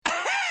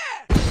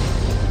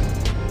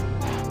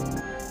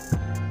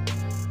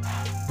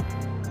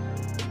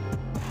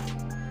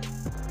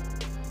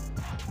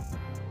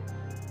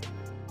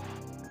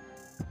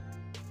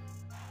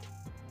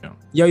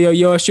Yo,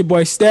 it's your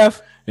boy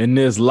Steph. And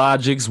this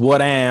Logic's what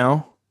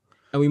down.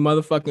 And we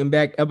motherfucking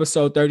back,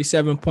 episode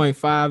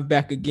 37.5,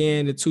 back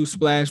again. The two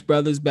Splash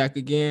Brothers back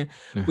again.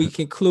 We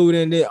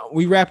concluding it.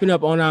 We wrapping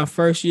up on our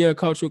first year of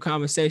cultural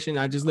conversation.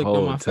 I just looked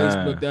on my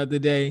Facebook the other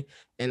day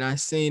and I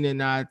seen it in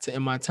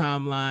my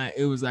timeline.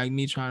 It was like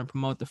me trying to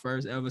promote the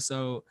first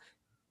episode.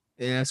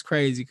 And that's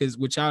crazy because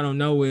what y'all don't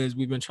know is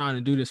we've been trying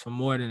to do this for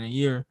more than a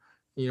year.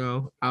 You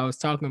know, I was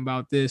talking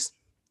about this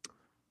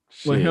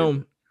with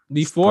him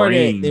before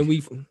that. Then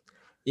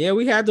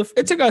we had to.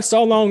 It took us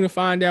so long to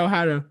find out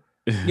how to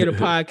get a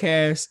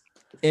podcast,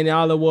 and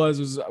all it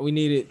was we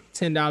needed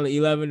 $10,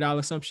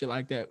 $11, some shit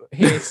like that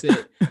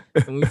headset.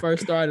 When we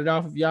first started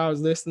off, if y'all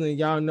was listening,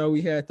 y'all know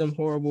we had them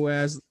horrible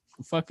ass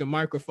fucking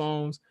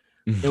microphones,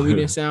 and we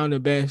didn't sound the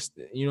best.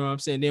 You know what I'm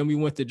saying? Then we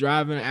went to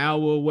driving an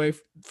hour away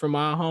from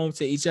our home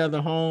to each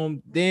other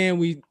home. Then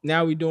we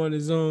doing the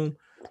Zoom,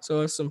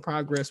 so it's some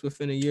progress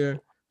within a year.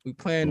 We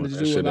plan to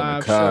do a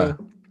live show.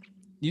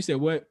 You said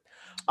what?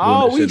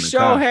 Oh, we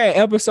sure had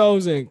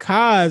episodes in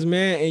cars,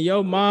 man, in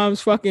your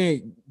mom's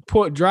fucking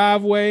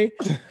driveway.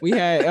 We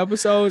had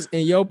episodes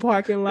in your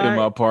parking lot. In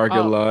my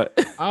parking lot.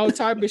 All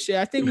type of shit.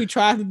 I think we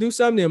tried to do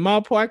something in my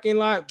parking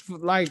lot.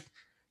 Like,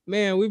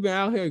 man, we've been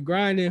out here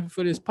grinding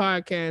for this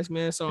podcast,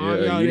 man. So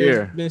all y'all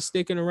that's been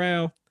sticking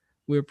around,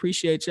 we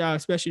appreciate y'all,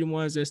 especially the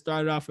ones that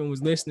started off and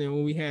was listening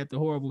when we had the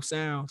horrible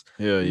sounds.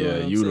 You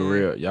the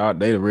real. Y'all,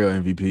 they the real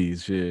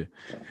MVPs, shit.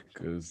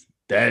 Because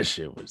that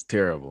shit was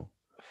terrible.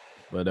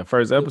 But the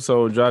first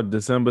episode dropped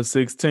December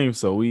 16th,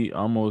 so we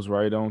almost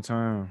right on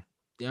time.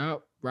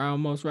 Yep,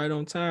 almost right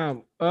on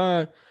time.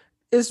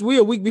 We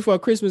a week before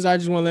Christmas. I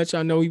just want to let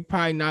y'all know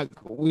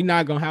we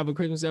not gonna have a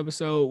Christmas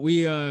episode.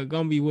 We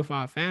gonna be with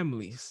our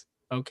families.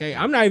 Okay,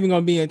 I'm not even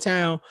gonna be in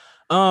town.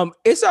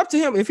 It's up to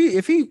him. If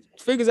he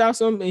figures out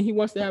something and he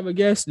wants to have a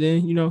guest,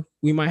 then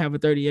we might have a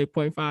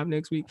 38.5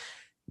 next week.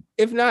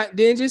 If not,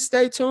 then just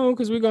stay tuned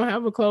because we're gonna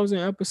have a closing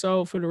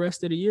episode for the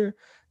rest of the year.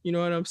 You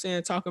know what I'm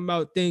saying? Talking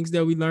about things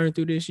that we learned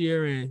through this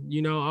year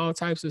and, all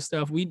types of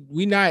stuff. We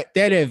not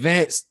that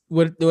advanced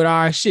with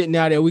our shit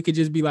now that we could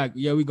just be like,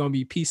 we're going to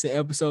be piecing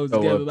episodes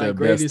together like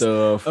greatest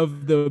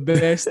of the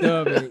best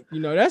stuff. And,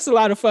 that's a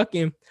lot of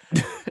fucking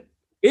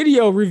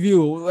video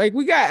review. Like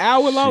we got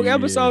hour-long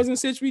episodes and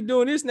since we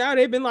doing this now,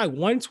 they've been like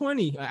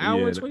 120, an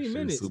hour and 20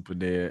 minutes. Super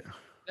dead.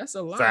 That's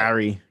a lot.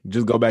 Sorry.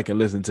 Just go back and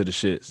listen to the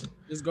shits.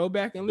 Just go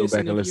back and listen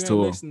if you ain't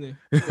listening.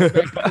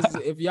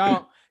 If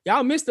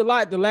y'all missed a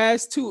lot. The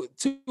last two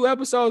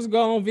episodes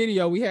ago on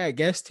video, we had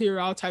guests here,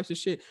 all types of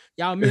shit.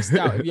 Y'all missed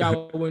out if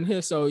y'all weren't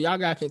here. So y'all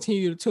got to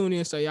continue to tune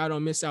in so y'all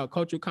don't miss out.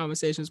 Cultural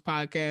Conversations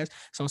podcast.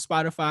 It's on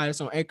Spotify. It's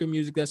on Anchor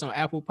Music. That's on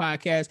Apple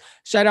Podcasts.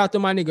 Shout out to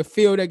my nigga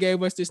Phil that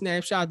gave us this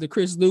name. Shout out to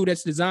Chris Lou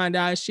that's designed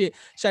our shit.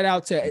 Shout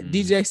out to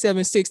DJ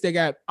 76 that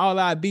got all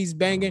our beats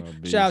banging.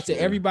 Shout out to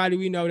everybody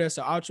we know that's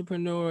an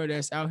entrepreneur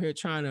that's out here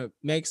trying to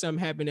make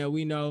something happen that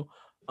we know.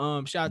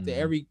 Shout out to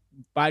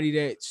everybody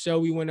that show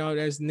we went on.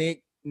 That's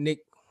Nick,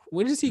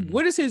 what is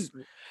his?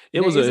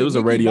 It was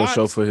a radio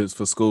show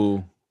for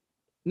school.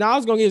 No, I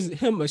was gonna give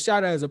him a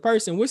shout out as a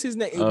person. What's his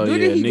name? Oh, Where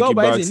did he go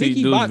by? Is it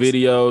Nicky Box?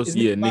 Videos.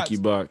 Yeah, Nicky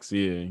Box.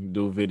 Yeah, he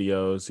do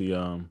videos. He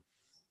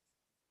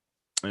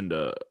and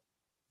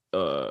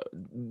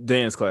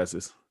dance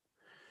classes.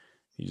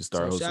 He just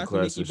started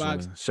hosting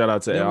classes. Shout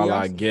out to all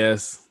our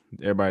guests,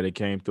 everybody that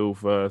came through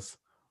for us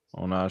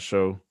on our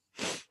show.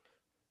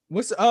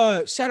 What's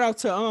shout out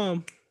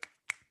to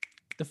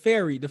the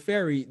fairy.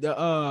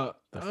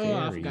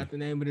 I forgot the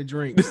name of the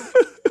drinks.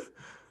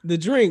 The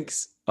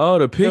drinks. Oh,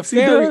 the Pixie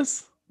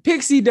Dust?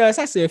 Pixie Dust.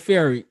 I said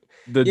fairy.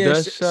 The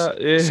Dust Shop.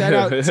 Yeah. Shout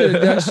out to the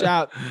Dust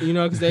Shop,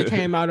 because they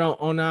came out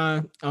on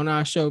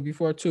our show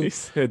before too. He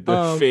said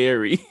the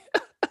fairy.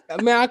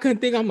 Man, I couldn't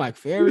think. I'm like,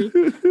 fairy.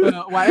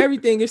 But while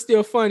everything is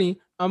still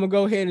funny, I'm gonna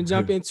go ahead and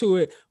jump into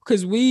it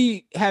because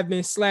we have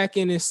been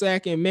slacking,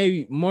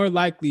 maybe more than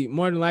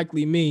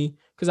likely me,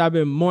 because I've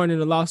been mourning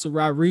the loss of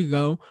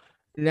Rodrigo.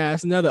 Now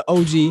it's another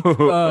OG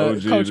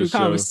cultural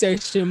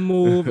conversation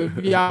move.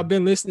 If y'all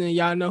been listening,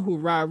 y'all know who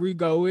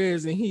Rodrigo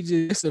is, and he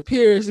just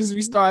disappeared since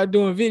we started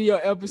doing video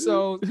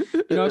episodes.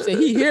 You know what I'm saying?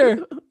 He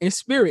here in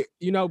spirit,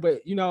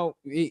 but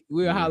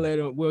we'll holler at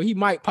him. Well, he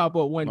might pop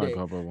up one day. You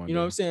know what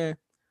I'm saying?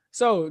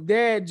 So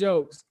dad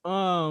jokes.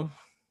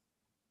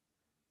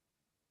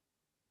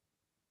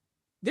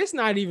 This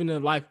not even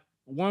a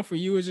one for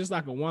you. It's just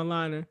like a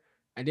one-liner,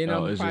 and then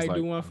I'll probably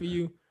do one for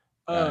you.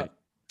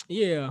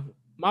 Yeah.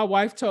 My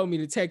wife told me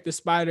to take the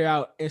spider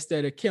out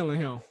instead of killing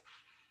him.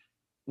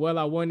 Well,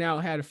 I went out,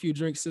 had a few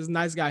drinks. This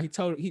nice guy.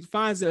 He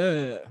finds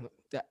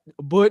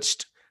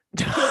butched.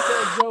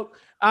 That joke.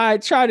 I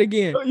tried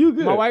again. Oh, you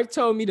good. My wife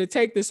told me to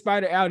take the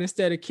spider out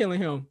instead of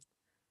killing him.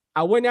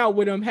 I went out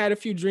with him, had a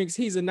few drinks.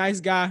 He's a nice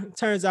guy.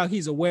 Turns out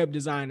he's a web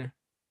designer.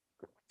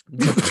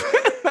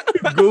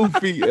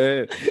 Goofy.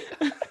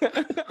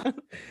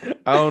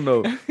 I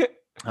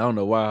don't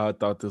know why I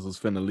thought this was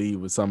finna lead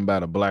with something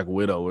about a Black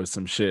Widow or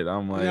some shit.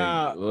 I'm like,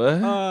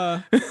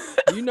 what?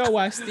 You know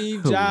why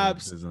Steve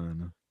Jobs?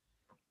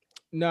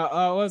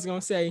 I was gonna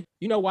say,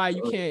 you know why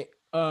you can't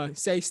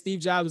say Steve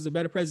Jobs is a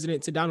better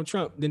president than Donald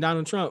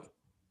Trump?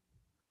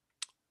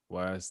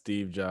 Why is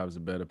Steve Jobs a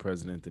better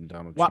president than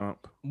Donald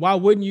Trump? Why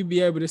wouldn't you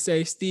be able to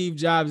say Steve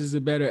Jobs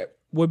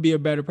would be a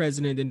better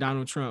president than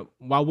Donald Trump?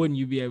 Why wouldn't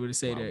you be able to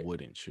say that? Why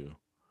wouldn't you?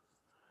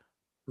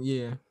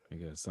 Yeah.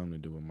 It got something to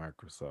do with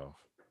Microsoft.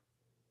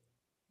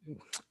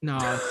 No,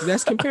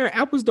 that's comparing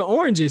apples to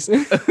oranges.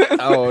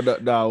 Oh,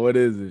 no, what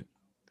is it?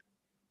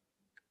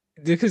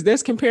 Because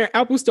that's comparing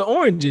apples to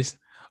oranges.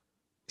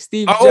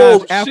 Steve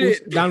Jobs,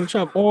 apples, Donald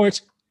Trump,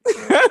 orange.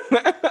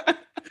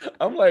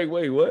 I'm like,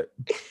 wait, what?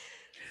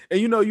 And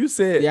you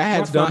said, I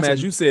had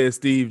dumbass, you said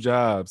Steve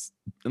Jobs.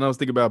 And I was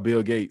thinking about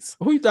Bill Gates.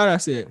 Who you thought I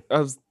said?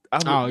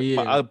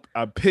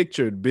 I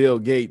pictured Bill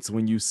Gates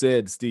when you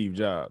said Steve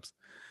Jobs.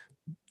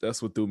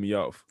 That's what threw me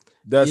off.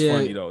 That's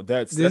funny though.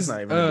 That's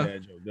not even a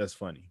bad joke. That's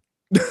funny.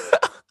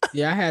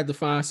 Yeah, I had to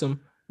find some.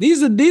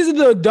 These are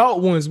the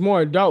adult ones,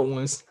 more adult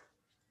ones.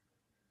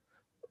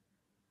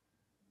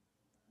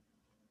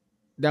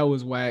 That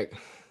was whack.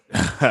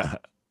 I'm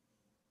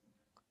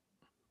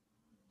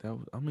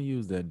gonna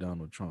use that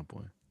Donald Trump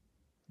one.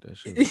 That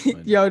shit was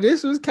funny. Yo,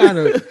 this was kind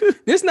of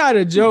this not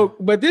a joke,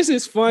 but this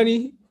is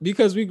funny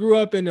because we grew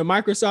up in the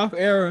Microsoft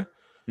era.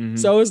 Mm-hmm.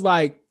 So it's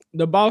like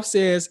the boss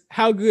says,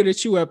 "How good are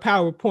you at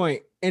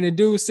PowerPoint?" And the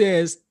dude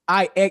says,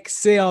 "I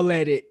excel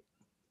at it."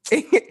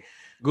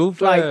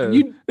 Goof like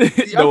you.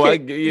 Okay. No,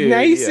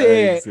 now he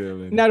said.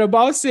 Now the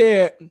boss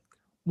said,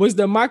 was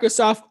that a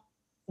Microsoft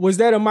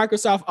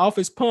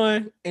Office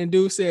pun? And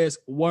dude says,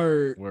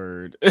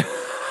 "Word."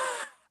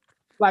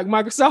 Like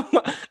Microsoft.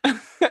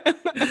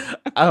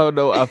 I don't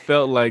know. I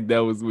felt like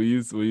that was when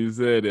you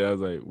said it. I was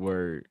like,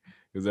 "Word,"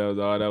 because that was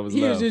all that was.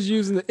 He left. was just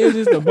using it was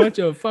just a bunch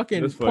of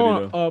fucking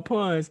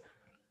puns.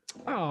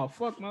 Oh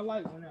fuck! My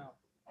light went out.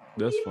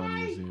 That's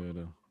funny as hell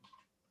though.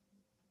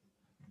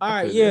 All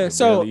right, yeah.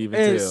 So,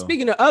 and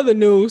speaking of other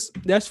news,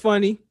 that's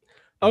funny.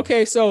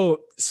 Okay,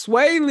 so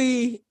Sway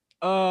Lee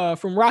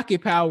from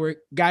Rocket Power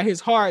got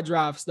his hard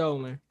drive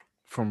stolen.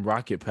 From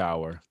Rocket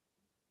Power.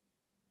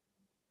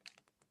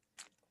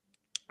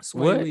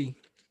 Sway Lee.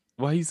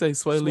 Why you say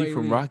Sway Lee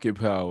from Rocket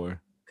Power?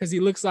 Because he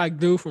looks like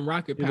dude from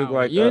Rocket Power. Look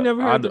like, you ain't never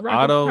heard the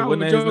Rocket Power?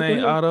 What's his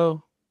name?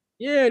 Otto?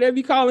 Yeah, they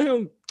be calling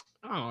him.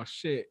 Oh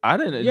shit! I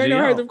didn't. You ain't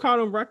never heard them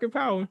call him Rocket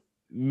Power?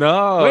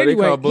 No. But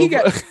anyway,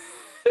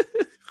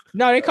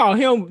 no, they call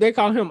him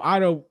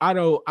Otto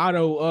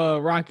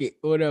Rocket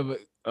or whatever.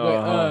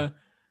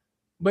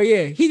 But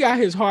yeah, he got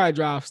his hard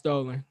drive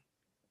stolen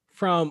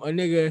from a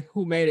nigga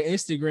who made an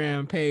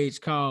Instagram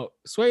page called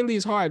Sway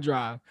Lee's Hard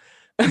Drive.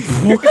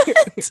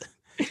 What?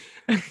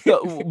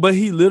 But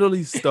he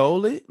literally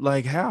stole it?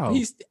 Like how?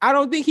 I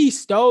don't think he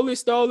stole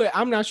it.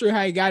 I'm not sure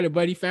how he got it,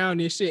 but he found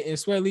this shit and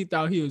Sway Lee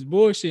thought he was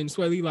bullshitting.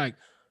 Sway Lee like,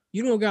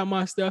 you don't got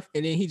my stuff,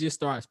 and then he just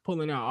starts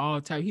pulling out all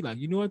type. He like,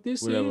 you know what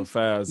this is?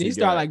 Files he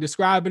start like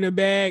describing the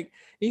bag.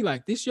 He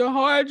like, this your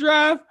hard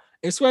drive?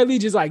 And Sway Lee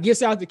just like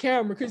gets out the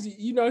camera because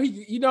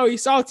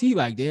he's salty. He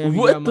like, damn, he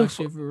got my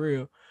shit for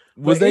real.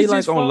 Was they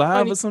like on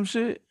live or some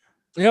shit?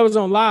 That was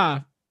on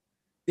live.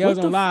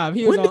 On live.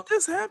 When did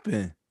this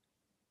happen?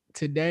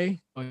 Today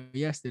or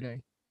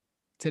yesterday?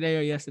 Today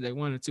or yesterday,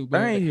 one or two.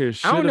 But I ain't hear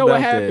shit. I don't know what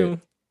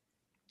happened.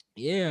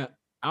 Yeah,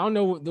 I don't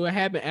know what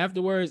happened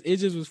afterwards. It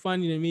just was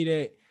funny to me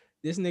that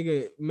this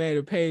nigga made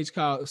a page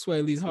called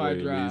Sway Lee's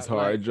Hard Drive.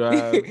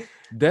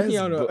 That's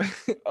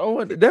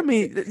that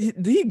mean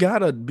he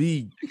gotta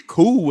be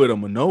cool with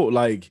him or no?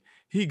 Like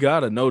he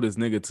gotta know this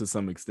nigga to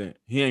some extent.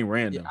 He ain't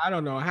random. Yeah, I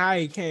don't know how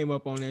he came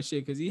up on that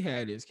shit because he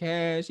had his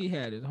cash, he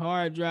had his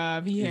hard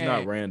drive, he's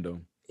not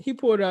random. He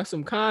pulled out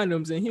some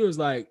condoms and he was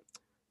like,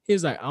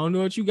 I don't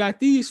know what you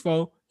got these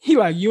for. He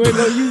like, you ain't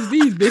gonna use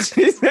these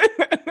bitches.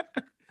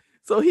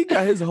 So he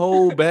got his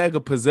whole bag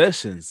of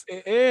possessions.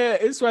 Yeah,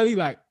 it's really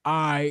like, all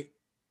right.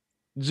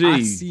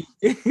 Gee,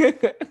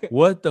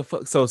 what the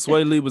fuck? So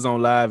Sway Lee was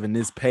on live and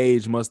this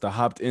page must have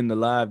hopped in the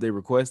live they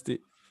requested.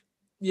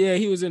 Yeah,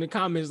 he was in the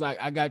comments like,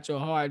 I got your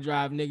hard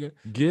drive, nigga.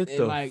 Get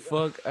the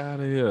fuck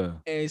out of here.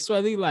 And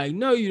Sway Lee like,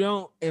 no, you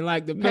don't. And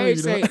like the page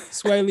say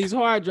Sway Lee's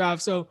hard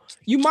drive. So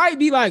you might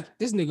be like,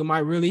 this nigga might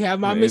really have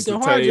my missing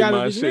hard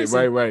drive. Shit.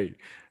 Right.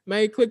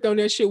 Man, he clicked on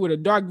that shit with a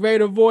Darth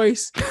Vader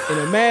voice and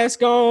a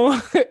mask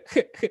on.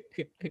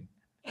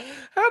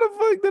 How the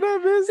fuck did I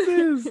miss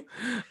this?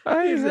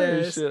 I ain't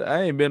heard shit.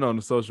 I ain't been on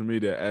the social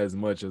media as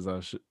much as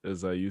I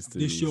used to.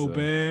 This your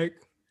bag?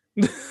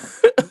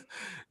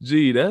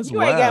 Gee, that's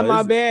you ain't got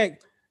my bag.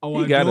 Oh,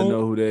 you gotta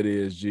know who that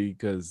is, G.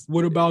 Because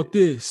what about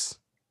this?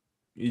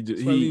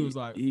 He was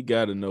like, he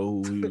gotta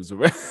know who he was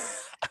around.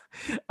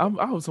 I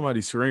hope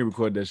somebody screen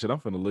record that shit. I'm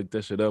finna look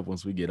that shit up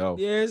once we get off.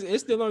 Yeah,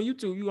 it's still on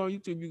YouTube. You on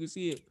YouTube, you can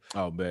see it.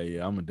 Oh, bad.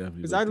 Yeah, I'm gonna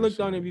definitely. Because I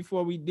looked on it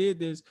before we did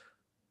this.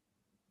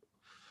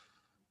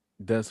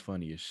 That's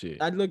funny as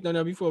shit. I looked on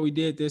it before we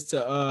did this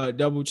to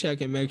double check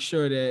and make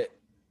sure that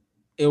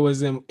it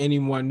wasn't any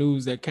more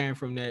news that came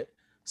from that.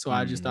 So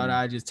I just thought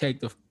I'd just take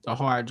the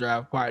hard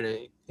drive part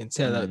and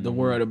tell the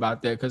world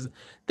about that because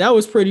that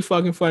was pretty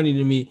fucking funny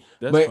to me.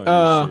 That's funny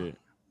as shit.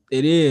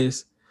 It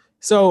is.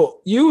 So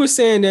you were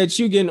saying that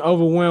you getting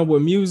overwhelmed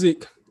with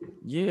music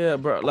Yeah,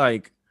 bro.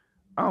 Like,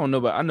 I don't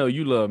know, but I know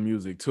you love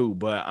music too,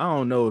 but I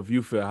don't know if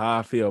you feel how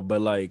I feel,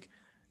 but like,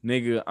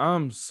 nigga,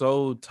 I'm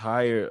so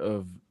tired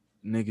of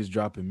niggas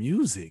dropping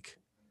music.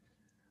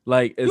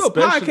 Like, You a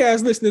especially,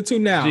 podcast listening to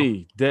now.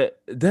 that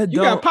You got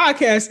don't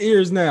podcast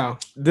ears now.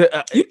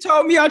 the You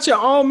told me out your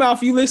own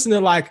mouth you listen to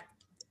like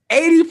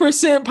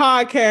 80%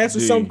 podcasts or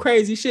some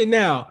crazy shit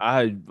now.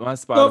 my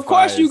So of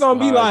course Spotify you is gonna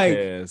be like,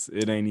 podcast.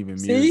 It ain't even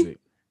see, music.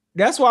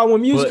 that's why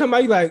when music come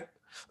out, you like,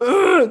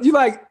 you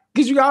like,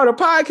 cause you got on a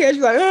podcast,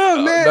 you like,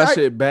 man, that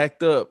shit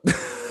backed up.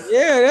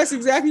 Yeah, that's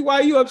exactly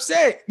why you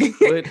upset. But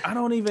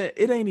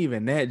it ain't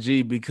even that,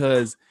 G,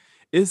 because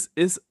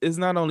it's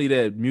not only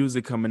that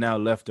music coming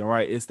out left and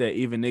right, it's that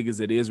even niggas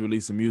that is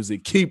releasing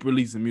music keep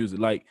releasing music.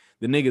 Like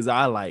the niggas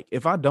I like.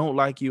 If I don't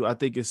like you, I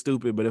think it's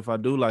stupid, but if I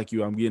do like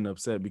you, I'm getting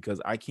upset because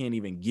I can't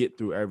even get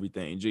through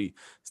everything. G,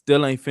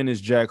 still ain't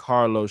finished Jack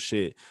Harlow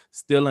shit.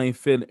 Still ain't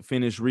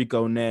finished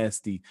Rico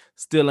Nasty.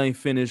 Still ain't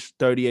finished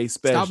 38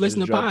 Special. Stop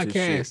listening to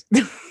podcasts.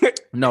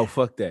 No,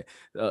 fuck that.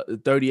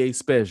 38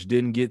 Special,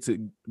 didn't get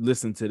to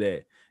listen to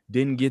that.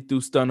 Didn't get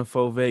through Stunner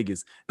 4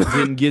 Vegas.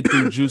 Didn't get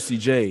through Juicy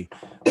J.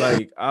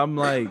 Like, I'm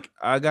like,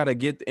 I gotta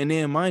get, and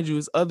then mind you,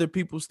 it's other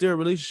people still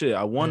release shit.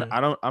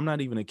 I'm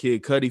not even a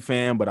Kid Cudi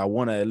fan, but I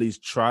want to at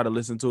least try to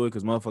listen to it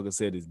because motherfucker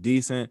said it's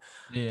decent.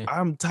 Yeah.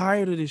 I'm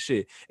tired of this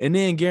shit. And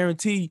then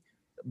guarantee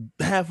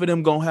half of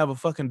them gonna have a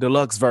fucking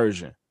deluxe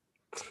version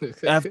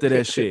after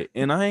that shit.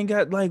 And I ain't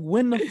got, like,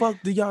 when the fuck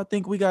do y'all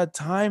think we got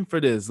time for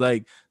this?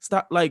 Like,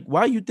 stop. Like,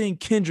 why you think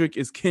Kendrick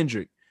is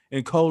Kendrick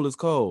and Cole is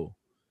Cole?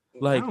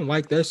 Like, I don't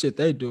like that shit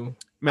they do.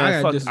 Man,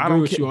 I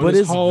don't care. But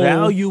it's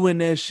value in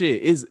that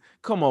shit. Is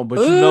come on, but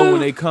you know when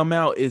they come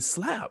out, it's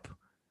slap.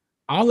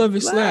 All of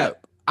it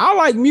slap. I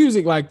like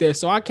music like that,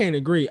 so I can't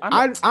agree.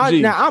 I'm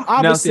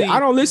opposite. I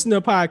don't listen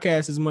to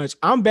podcasts as much.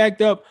 I'm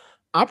backed up.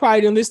 I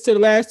probably didn't listen to the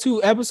last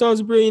 2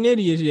 episodes of Brilliant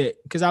Idiots yet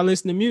because I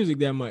listen to music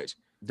that much.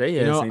 They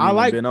ain't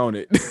even been on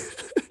it.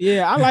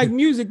 Yeah, I like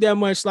music that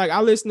much. Like I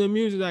listen to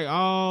music like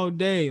all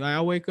day. Like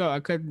I wake up, I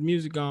cut the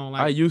music on.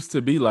 Like I used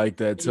to be like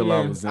that till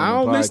I was in I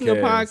don't listen to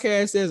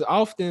podcasts as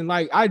often.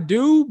 Like I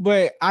do,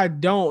 but I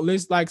don't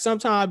listen. Like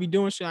sometimes I'll be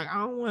doing shit like I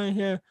don't want to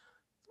hear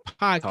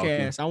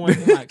podcasts. I want to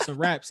hear like some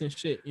raps and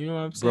shit. You know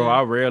what I'm saying? Bro,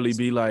 I rarely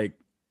be like,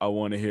 I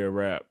want to hear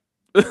rap.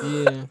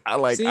 Yeah,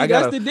 that's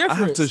the difference. I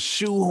have to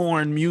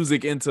shoehorn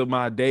music into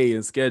my day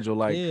and schedule.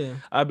 Like,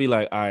 I'd be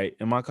like, all right,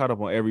 am I caught up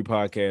on every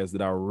podcast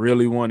that I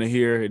really want to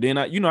hear? And then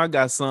I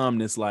got some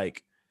that's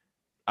like,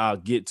 I'll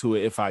get to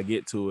it if I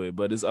get to it,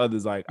 but it's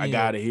others like I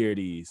gotta hear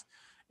these,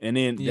 and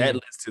then that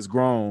list is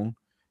grown,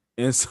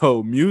 and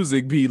so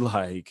music be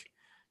like,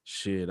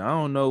 shit, I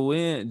don't know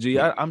when. G,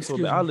 I'm so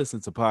bad. I listen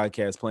to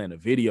podcasts playing a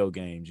video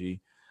game. G,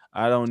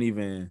 I don't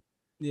even.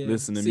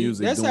 Listen to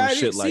music doing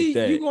shit like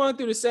that. You going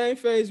through the same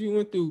phase we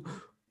went through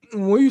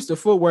when we used to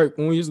footwork,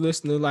 when we was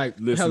listening to like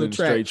hella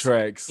straight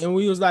tracks. And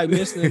we was like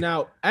missing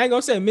out. I ain't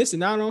gonna say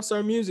missing out on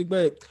certain music,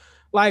 but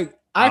like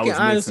I can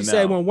honestly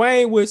say when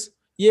Wayne was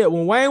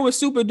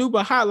super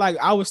duper hot, like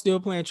I was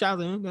still playing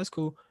tracks. Like, that's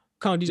cool.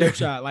 Come on, DJ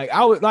Shot. Like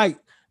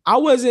I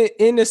wasn't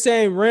in the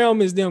same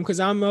realm as them because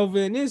I'm over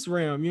in this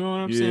realm. You know what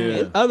I'm saying?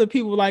 And other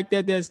people like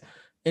that's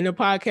in the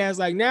podcast,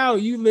 like now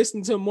you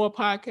listen to more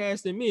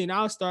podcasts than me, and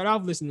I'll start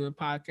off listening to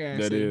podcasts.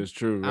 That is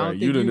true, right?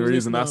 You the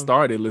reason I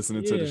started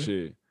listening to the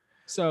shit.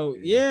 So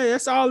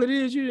that's all it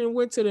is. You didn't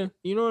went to the,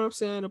 you know what I'm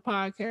saying, the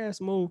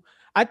podcast move.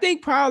 I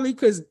think probably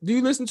because do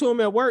you listen to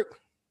them at work?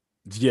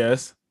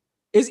 Yes.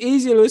 It's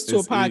easier to listen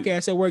to a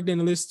podcast at work than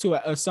to listen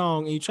to a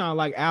song and you're trying to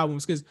like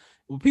albums because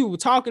when people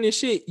talking and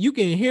shit, you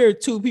can hear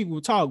 2 people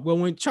talk, but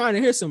when trying to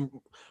hear some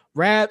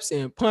raps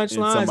and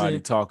punchlines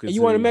and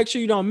you want to make sure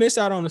you don't miss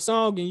out on the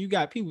song and you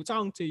got people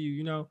talking to you,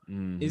 you know,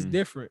 it's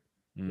different.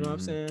 You know what I'm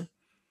saying?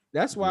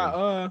 That's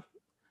why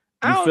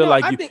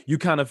you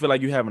kind of feel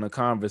like you're having a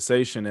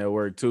conversation at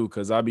work too,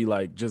 because I'll be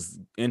like just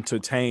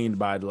entertained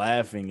by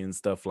laughing and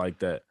stuff like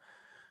that,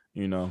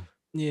 you know.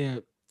 Yeah,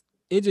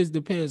 it just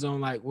depends on,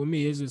 like, with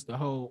me, it's just the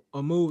whole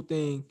a mood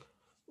thing.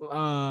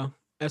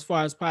 As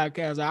far as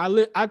podcasts,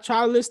 I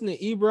try to listen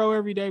to Ebro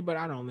every day, but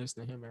I don't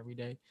listen to him every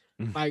day.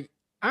 Like,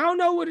 I don't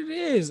know what it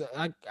is.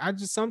 I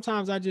just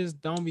sometimes I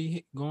just don't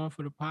be going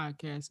for the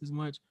podcast as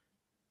much.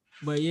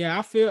 But yeah,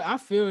 I feel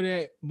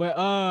that. But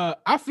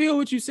I feel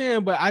what you're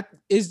saying. But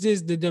it's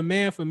just the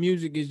demand for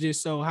music is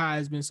just so high.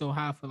 It's been so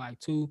high for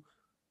like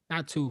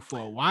for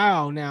a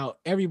while now.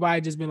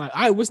 Everybody just been like,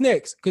 all right, what's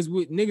next? Because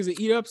niggas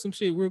will eat up some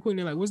shit real quick. And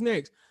they're like, what's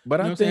next?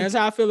 But you know I think that's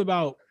how I feel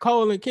about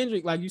Cole and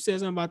Kendrick. Like you said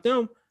something about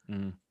them.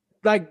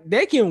 Like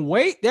they can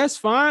wait, that's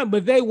fine,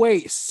 but they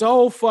wait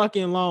so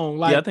fucking long.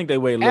 Like I think they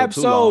wait a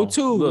little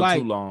too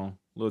long.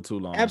 A little too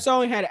long.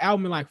 Absol had an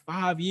album in like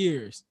 5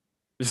 years,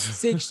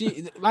 6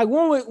 years. Like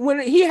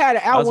when he had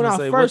an album when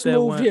I first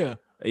moved here.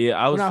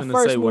 Yeah, I was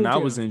gonna say when I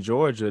was in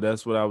Georgia,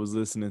 that's what I was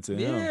listening to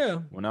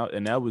him. Yeah,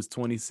 and that was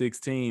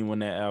 2016 when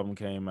that album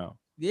came out.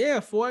 Yeah,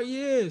 4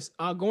 years.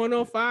 Going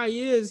on 5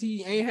 years,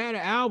 he ain't had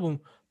an album.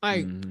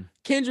 Like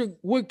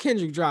Kendrick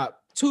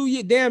dropped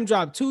 2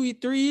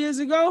 3 years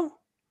ago.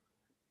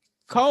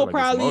 Cole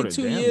probably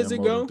 2 years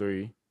ago.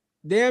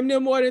 damn near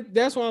more than.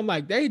 That's why I'm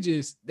like, they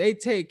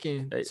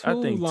taking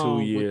too long.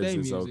 2 years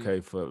is okay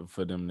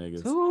for them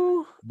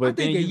niggas. But I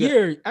think a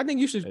year. I think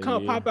you should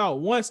pop out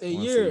once a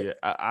year.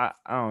 I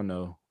don't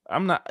know.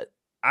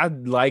 I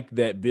like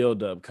that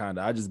build up kind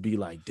of. I just be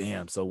like,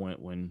 damn. So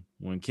when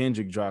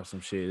Kendrick drops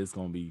some shit, it's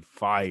gonna be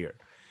fire.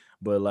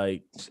 But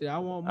like, shit, I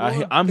want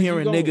more. I'm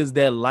hearing niggas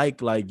that like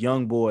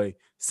YoungBoy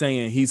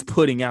saying he's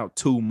putting out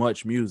too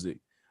much music.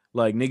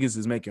 Like niggas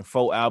is making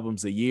 4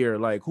 albums a year.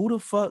 Like who the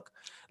fuck?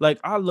 Like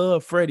I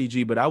love Freddie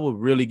G, but I would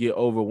really get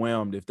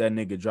overwhelmed if that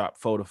nigga dropped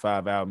 4 to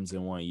 5 albums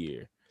in 1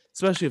 year,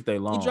 especially if they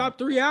long. He dropped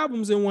 3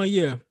 albums in 1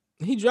 year.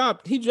 He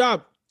dropped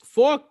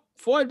 4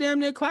 damn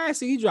near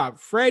classic. He dropped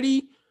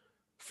Freddie.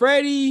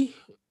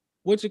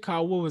 What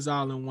was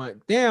all in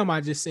one? Damn,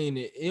 I just seen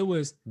it.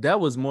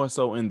 That was more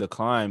so in the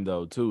climb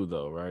though,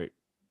 right?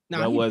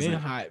 Nah, he been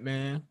hot,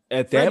 man.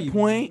 At Freddie, that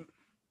point,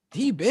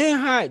 he been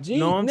hot. G.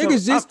 No,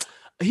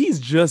 he's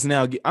just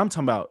now. I'm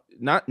talking about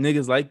not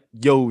niggas like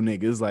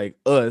niggas like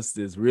us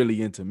that's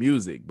really into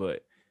music,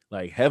 but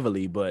like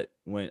heavily. But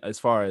when as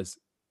far as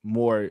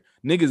more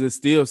niggas is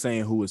still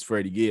saying who is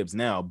Freddie Gibbs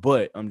now,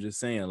 but I'm just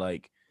saying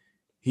like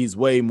he's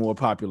way more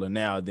popular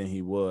now than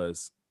he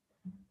was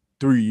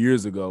 3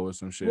 years ago or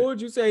some shit. What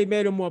would you say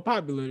made him more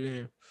popular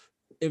then?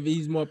 If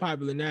he's more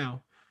popular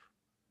now,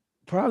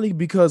 probably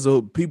because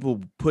of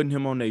people putting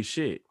him on their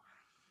shit.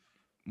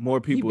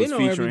 More people is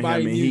featuring him,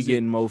 and he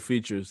getting more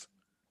features.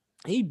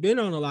 He been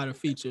on a lot of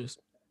features.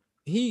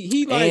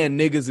 He like, and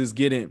niggas is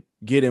getting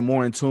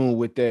more in tune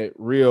with that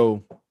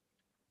real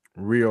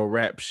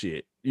rap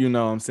shit. You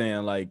know what I'm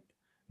saying? Like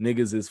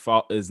niggas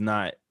is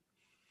not.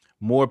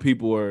 More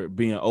people are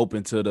being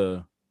open to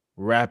the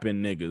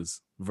rapping niggas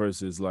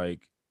versus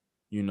like,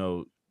 you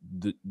know,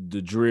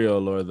 the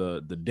drill or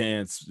the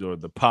dance or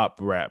the pop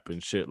rap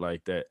and shit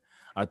like that.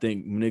 I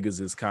think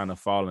niggas is kind of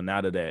falling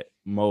out of that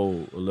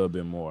mode a little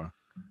bit more,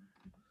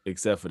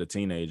 except for the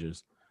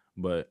teenagers.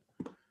 But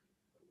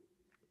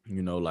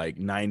you know, like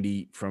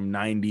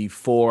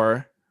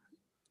 94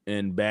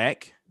 and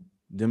back,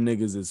 them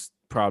niggas is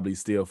probably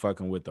still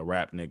fucking with the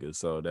rap niggas.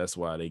 So that's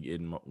why they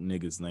getting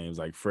niggas names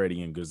like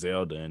Freddie and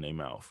Griselda in their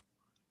mouth.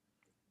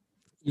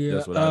 Yeah,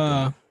 that's what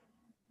I think.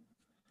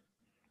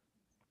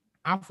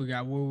 I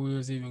forgot where we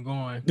was even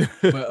going,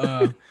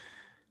 but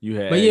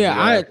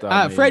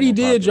Freddie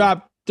did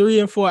drop 3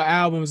 and 4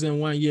 albums in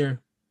 1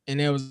 year, and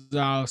there was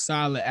all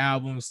solid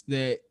albums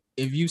that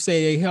if you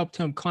say they helped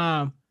him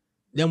climb,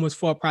 them was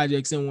 4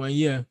 projects in 1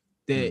 year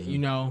that you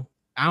know.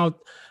 I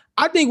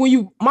think when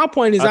you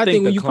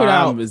put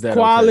out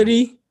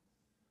quality, okay?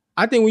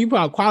 I think when you put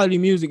out quality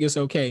music, it's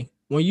okay.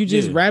 When you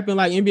just rapping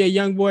like NBA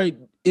YoungBoy,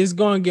 it's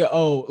gonna get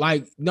old.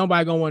 Like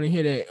nobody gonna want to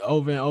hear that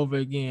over and over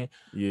again.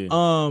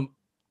 Yeah.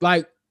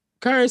 Like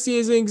Currency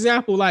is an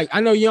example. Like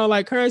I know you don't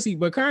like Currency,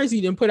 but Currency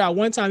didn't put out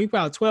one time. He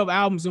put out 12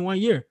 albums in 1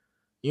 year.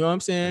 You know what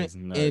I'm saying?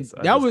 And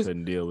that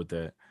couldn't deal with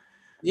that.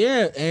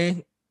 Yeah,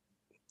 and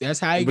that's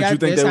how he got. But you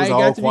think that was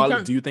all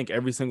quality? Do you think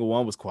every single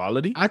one was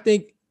quality? I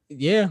think,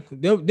 yeah.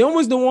 Them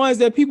was the ones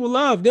that people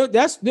loved.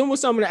 Them was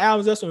some of the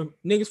albums. That's when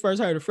niggas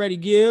first heard of Freddie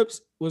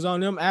Gibbs was on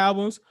them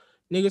albums.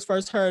 Niggas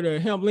first heard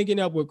of him linking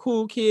up with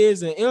Cool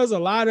Kids, and it was a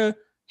lot of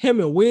him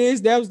and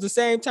Wiz. That was the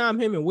same time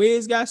him and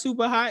Wiz got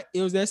super hot.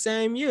 It was that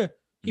same year.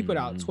 He put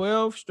out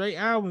 12 straight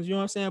albums. You know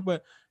what I'm saying?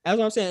 But that's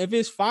what I'm saying. If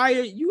it's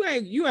fire, you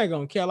ain't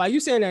gonna care. Like you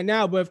saying that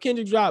now, but if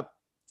Kendrick dropped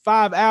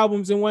 5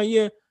 albums in 1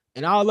 year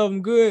and all of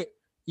them good,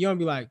 you gonna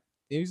be like,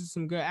 these are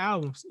some good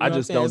albums. You know I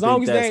just don't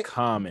think that's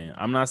common.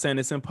 I'm not saying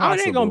it's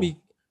impossible.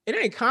 It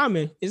ain't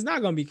common. It's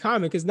not gonna be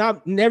common because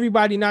not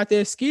everybody not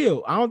that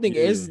skilled. I don't think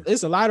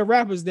it's a lot of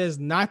rappers that's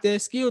not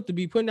that skilled to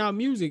be putting out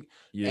music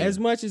as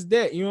much as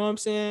that. You know what I'm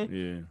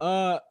saying?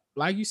 Yeah.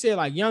 Like you said,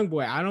 like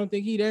YoungBoy, I don't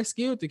think he that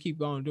skilled to keep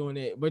going doing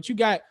it. But you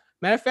got,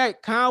 matter of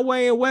fact,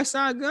 Conway and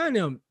Westside Gunn,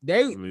 them,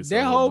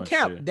 their whole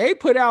camp, they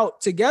put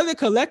out together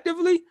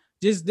collectively,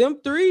 just them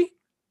 3,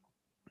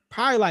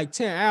 probably like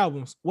 10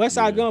 albums.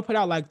 Westside Gunn put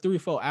out like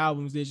 3-4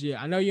 albums this year.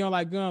 I know you don't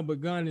like Gunn,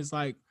 but Gunn is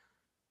like,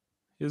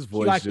 his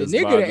voice like just the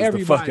nigga to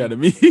everybody. The fuck out of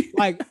me.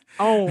 Like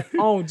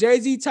on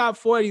Jay-Z top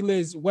 40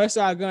 list,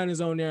 Westside Gunn is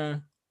on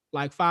there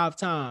like 5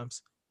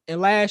 times. And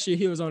last year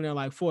he was on there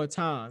like 4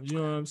 times. You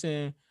know what I'm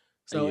saying?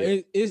 So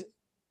it's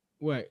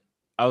what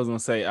I was gonna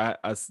say. I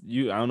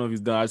don't know if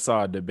he's done. I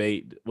saw a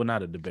debate. Well,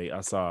 not a debate.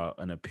 I saw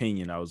an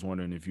opinion. I was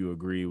wondering if you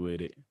agree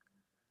with it.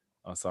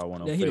 I saw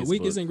one on Facebook. He the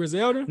weakest in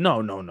Griselda?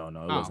 No. It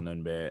wasn't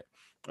nothing bad.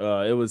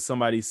 It was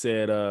somebody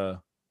said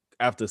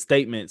after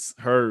Statements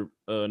heard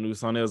new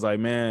song. It was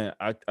like, man,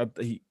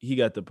 he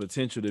got the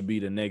potential to be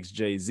the next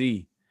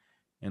Jay-Z,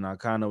 and I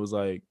kind of was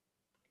like,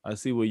 I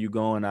see where you're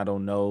going. I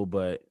don't know,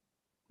 but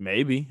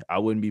maybe I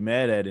wouldn't be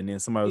mad at it. And then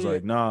somebody was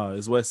like, nah,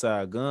 it's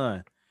Westside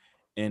Gunn.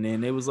 And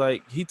then it was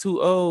like, he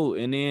too old.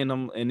 And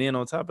then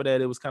on top of that,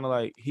 it was kind of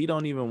like, he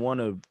don't even want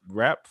to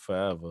rap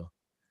forever.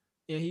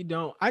 Yeah, he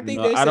don't. I think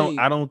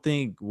I don't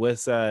think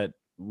Westside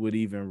would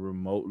even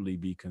remotely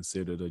be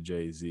considered a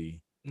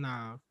Jay-Z.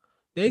 Nah.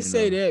 They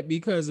say that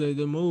because of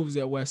the moves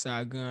that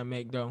Westside Gunn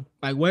make though.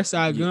 Like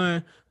Westside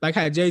Gunn, like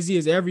how Jay-Z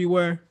is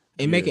everywhere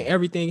and making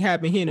everything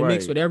happen here in the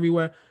mix with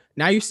everywhere.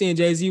 Now you're seeing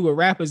Jay-Z with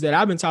rappers that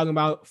I've been talking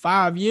about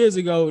 5 years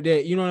ago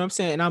that, you know what I'm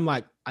saying? And I'm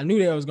like, I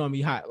knew that was going to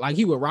be hot. Like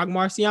he with Rock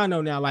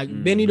Marciano now, like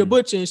Benny the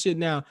Butcher and shit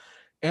now.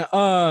 And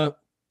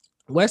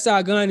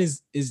Westside Gunn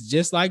is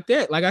just like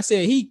that. Like I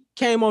said, he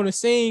came on the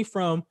scene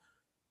from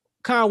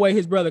Conway,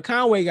 his brother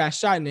Conway got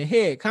shot in the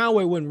head.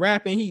 Conway wasn't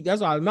rapping.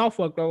 That's why his mouth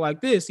fucked up like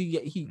this.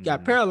 He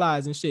got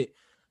paralyzed and shit.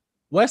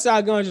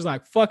 Westside Gunn just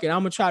like, fuck it,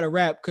 I'm gonna try to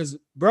rap because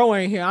bro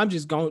ain't here.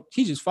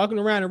 He just fucking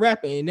around and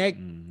rapping. And that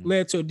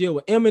led to a deal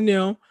with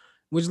Eminem,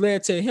 which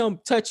led to him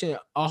touching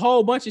a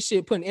whole bunch of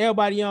shit, putting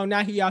everybody on.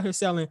 Now he out here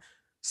selling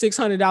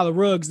 $600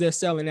 rugs that's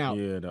selling out.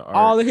 Yeah,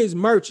 all of his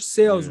merch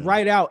sells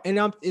right out.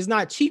 And it's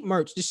not cheap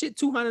merch. The shit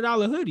 $200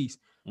 hoodies.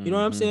 You know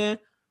what I'm saying?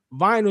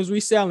 Vinyls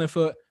reselling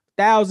for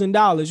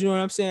 $1,000. You know what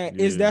I'm saying?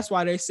 That's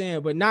why they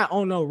saying, but not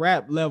on no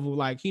rap level.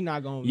 Like he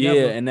not gonna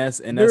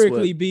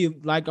lyrically be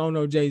like on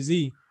no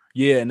Jay-Z.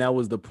 Yeah, and that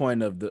was the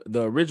point of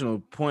the original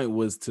point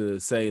was to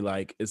say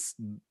like it's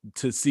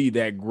to see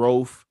that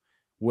growth,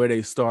 where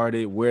they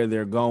started, where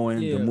they're going,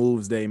 the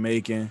moves they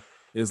making.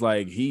 It's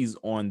like he's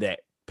on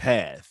that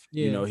path.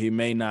 You know, he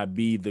may not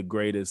be the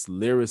greatest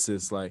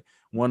lyricist, like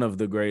one of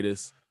the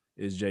greatest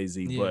is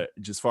Jay-Z, but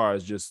just far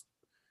as just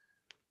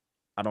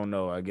I don't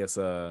know, I guess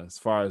as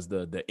far as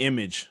the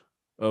image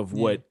of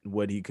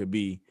what he could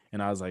be.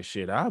 And I was like,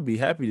 shit, I'll be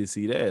happy to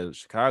see that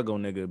Chicago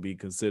nigga be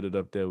considered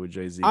up there with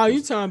Jay-Z. Oh,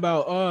 you talking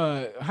about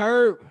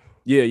Herb?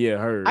 Yeah,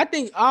 Herb. I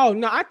think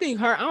Herb,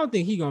 I don't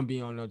think he gonna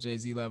be on no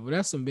Jay-Z level.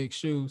 That's some big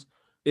shoes.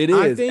 It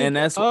is, and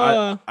that's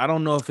I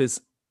don't know if it's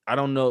I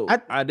don't know.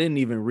 I didn't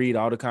even read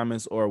all the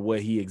comments or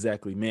what he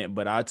exactly meant,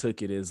 but I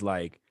took it as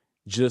like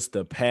just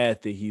the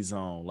path that he's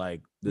on,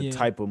 like the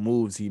type of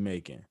moves he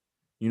making.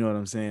 You know what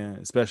I'm saying?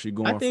 Especially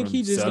going from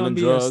selling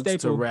drugs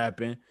to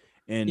rapping,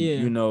 and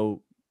you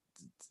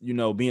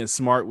know, being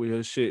smart with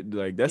his shit.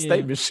 Like that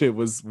statement shit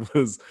was cold.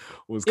 It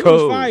was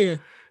fire.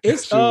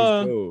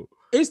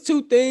 It's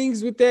two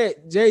things with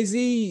that.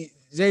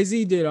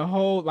 Jay-Z did a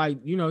whole, like,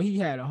 you know, he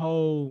had a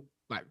whole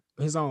like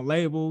his own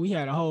label. He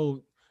had a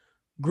whole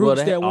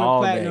groups that went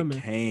platinum.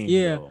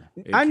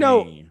 I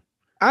know.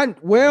 And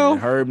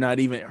Herb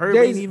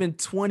ain't even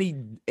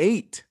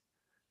 28.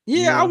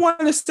 I want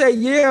to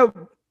say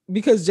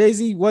because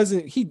Jay-Z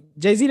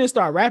didn't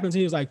start rapping until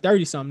he was like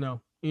 30 something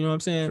though. You know what I'm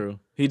saying? True.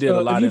 He did a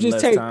lot in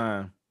less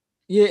time.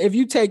 Yeah, if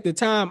you take the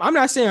time, I'm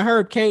not saying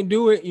Herb can't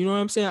do it, you know what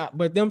I'm saying?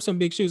 But them some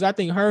big shoes. I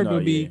think Herb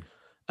will be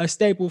a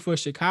staple for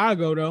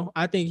Chicago though.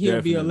 I think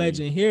he'll be a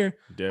legend here.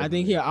 Definitely. I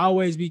think he'll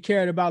always be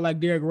cared about like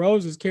Derrick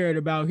Rose is cared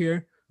about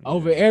here.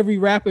 Over every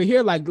rapper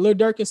here, like Lil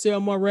Durk can sell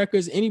more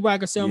records. Anybody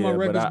can sell more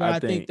records, but I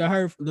think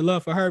the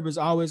love for Herb is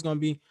always going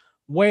to be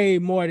way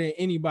more than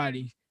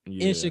anybody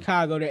in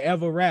Chicago that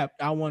ever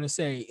rapped. I want to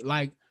say,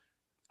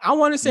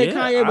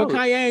 Kanye, but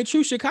Kanye ain't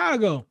true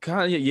Chicago.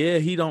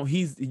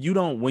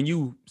 Kanye, when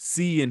you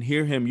see and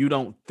hear him, you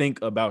don't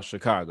think about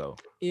Chicago.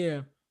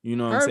 Yeah. You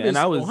know what I'm saying? And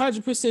I was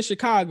 100%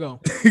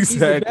 Chicago. Exactly. He's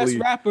the best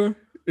rapper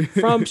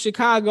from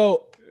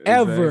Chicago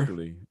ever.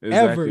 Exactly.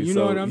 Ever. You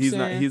know what I'm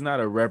saying? He's not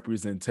a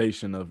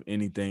representation of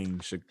anything.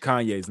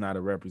 Kanye's not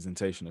a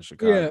representation of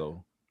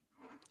Chicago.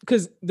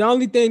 Because the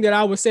only thing that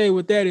I would say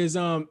with that is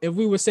if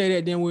we would say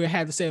that, then we would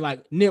have to say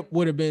like Nip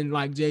would have been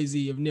like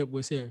Jay-Z if Nip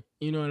was here.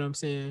 You know what I'm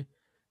saying?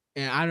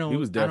 And I don't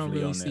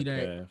really see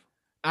that.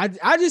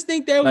 I just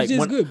think they was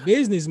good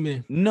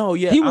businessmen. No,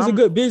 yeah. He was a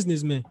good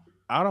businessman.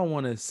 I don't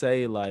want to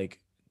say like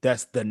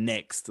that's the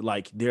next,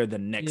 like they're the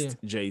next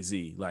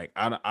Jay-Z. Like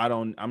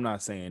I'm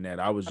not saying that.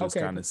 I was just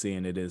kind of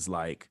seeing it as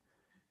like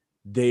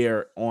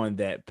they're on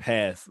that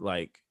path,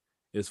 like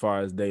as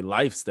far as their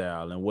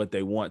lifestyle and what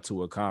they want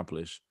to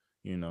accomplish.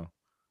 You know,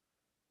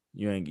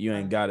 you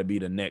ain't got to be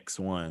the next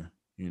one.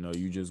 You know,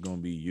 you just gonna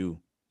be you.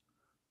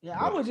 Yeah,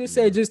 I would just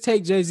say just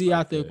take Jay-Z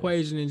out the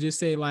equation and just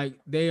say like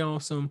they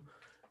on some,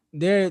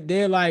 they're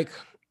like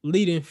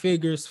leading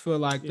figures for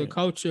like the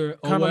culture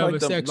or whatever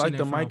section. Like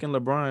the Mike and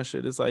LeBron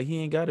shit. It's like he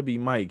ain't got to be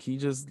Mike. He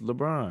just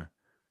LeBron.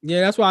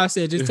 Yeah, that's why I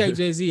said just take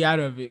Jay-Z out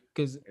of it,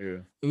 because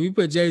if we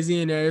put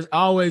Jay-Z in there, it's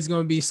always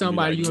gonna be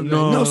somebody you're gonna be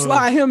like, no,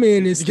 slide him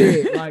in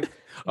instead. Like,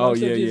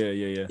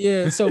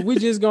 yeah. So we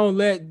just gonna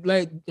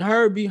let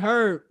Herb be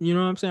Herb. You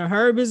know what I'm saying?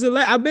 Herb is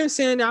I've been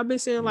saying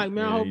like,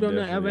 man, I hope that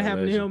nothing ever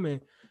happen to him,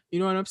 man. You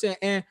know what I'm saying?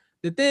 And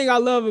the thing I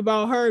love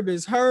about Herb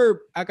is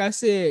like I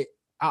said,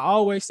 I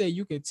always say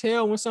you can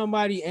tell when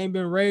somebody ain't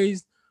been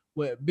raised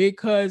with big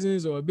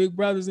cousins or big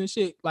brothers and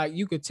shit. Like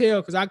you could tell,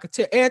 because I could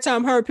tell every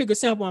time Herb pick a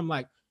sample, I'm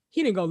like,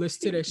 he didn't go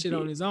listen to that shit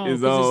on his own.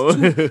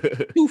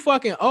 It's too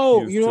fucking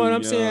old. You know what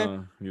I'm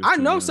saying? I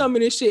know some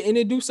of this shit, and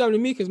it do something to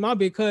me because my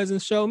big cousin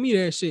showed me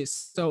that shit.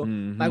 So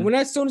like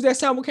as soon as that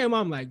sample came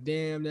out, I'm like,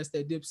 damn, that's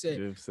that Dipset.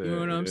 You know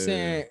what I'm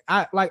saying?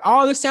 I like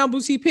all the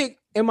samples he picked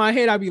in my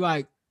head. I'd be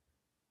like,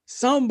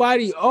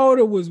 somebody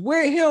older was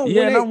with him.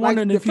 Yeah, and I'm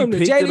wondering if he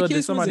picked it or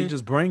did somebody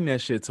just bring that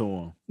shit to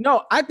him?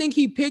 No, I think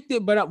he picked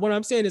it, but what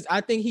I'm saying is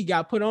I think he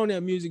got put on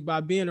that music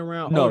by being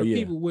around older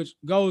people, which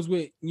goes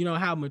with, you know,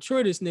 how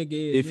mature this nigga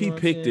is. If he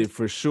picked it,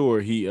 for sure,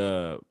 he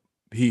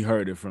he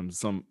heard it from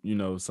some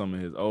of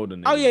his older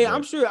niggas. Oh yeah,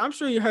 I'm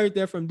sure you heard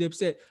that from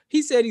Dipset.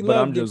 He said he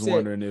loved Dipset. But I'm just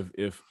wondering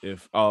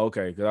if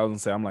okay, because I was gonna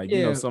say, I'm like,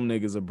 some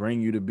niggas will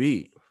bring you the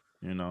beat,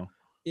 Yeah,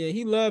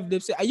 he loved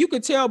Dipset. You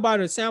could tell by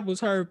the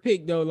samples Herb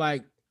picked though,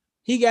 like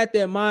he got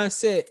that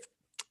mindset.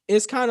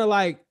 It's kind of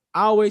like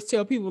I always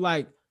tell people,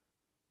 like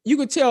you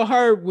could tell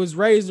Herb was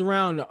raised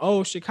around the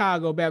old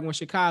Chicago, back when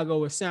Chicago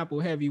was sample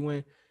heavy.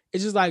 When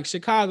it's just like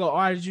Chicago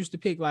artists used to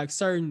pick like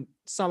certain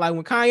song, like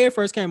when Kanye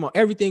first came on,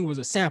 everything was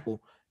a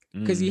sample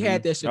because he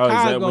had that Chicago. Oh,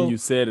 is that when you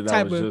said it?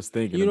 I was just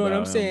thinking. You know what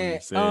I'm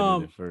saying?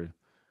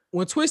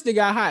 When Twisted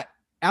got hot,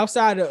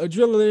 outside of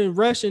Adrenaline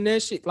Rush and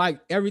that shit, like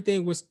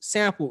everything was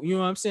sampled. You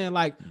know what I'm saying?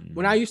 Like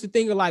when I used to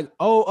think of like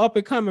up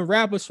and coming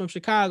rappers from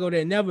Chicago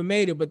that never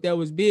made it, but that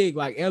was big,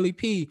 like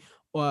LEP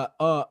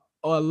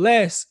or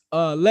less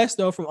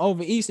though from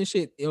over East and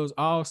shit. It was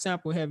all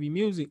sample heavy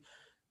music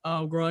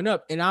growing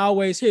up, and I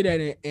always hear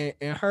that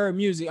in her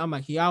music. I'm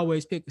like, he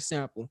always pick a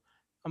sample.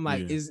 I'm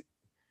like, is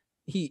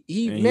he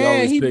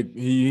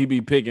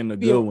be picking the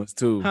good ones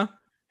too. Huh?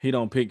 He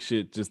don't pick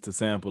shit just to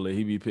sample it.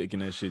 He be picking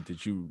that shit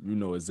that you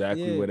know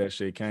exactly where that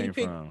shit came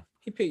from.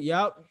 He picked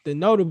the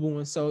notable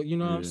ones. So you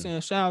know what I'm saying?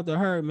 Shout out to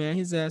her, man.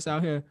 His ass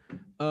out here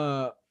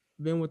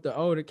been with the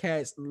older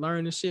cats,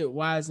 learning shit,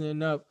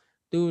 wisening up.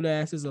 Dude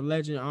ass is a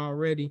legend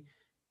already.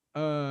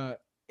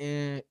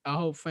 And I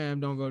hope fam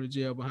don't go to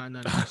jail behind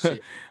none of that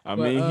shit.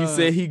 He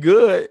said he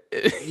good.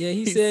 Yeah,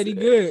 he said he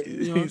good.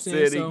 You know what I'm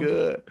saying? Said he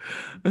good.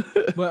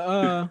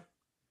 But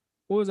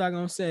what was I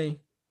gonna say?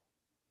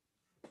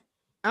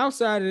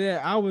 Outside of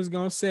that, I was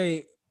gonna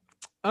say,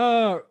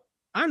 I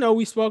know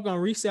we spoke on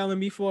reselling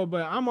before,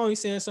 but I'm only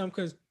saying something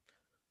because,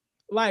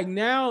 like,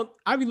 now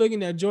I be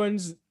looking at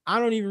Jordans. I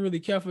don't even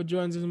really care for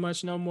Jordans as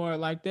much no more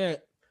like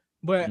that.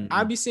 But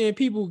I be seeing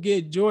people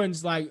get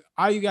Jordans, like,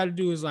 all you got to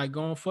do is, like,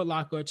 go on Foot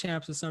Locker or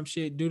Champs or some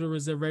shit, do the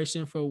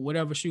reservation for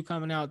whatever shoe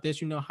coming out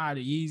that you know how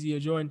to Yeezy or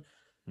Jordan.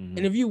 And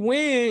if you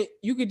win,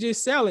 you could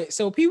just sell it.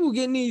 So people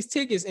getting these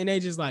tickets and they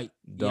just like,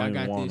 I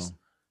got this. Them.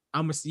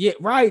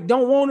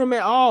 Don't want them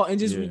at all. And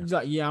just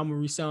like, I'm going to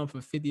resell them for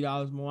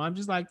 $50 more. I'm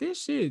just like,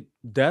 this shit.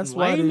 That's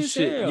why this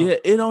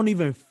shit, it don't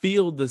even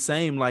feel the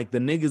same. Like the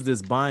niggas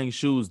that's buying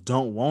shoes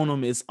don't want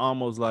them. It's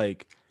almost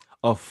like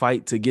a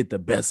fight to get the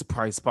best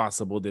price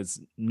possible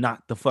that's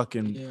not the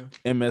fucking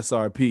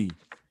MSRP.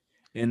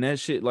 And that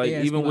shit, like,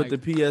 even with the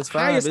PS5,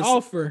 highest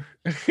offer.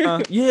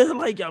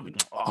 Like,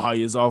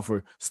 highest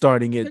offer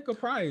starting at pick a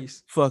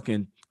price.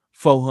 Fucking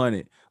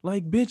 400.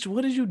 Like, bitch,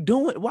 what are you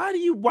doing?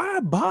 Why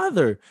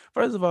bother?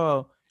 First of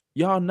all,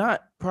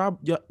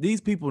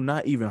 these people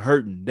not even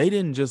hurting. They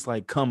didn't just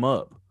like come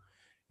up.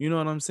 You know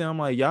what I'm saying? I'm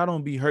like, y'all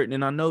don't be hurting.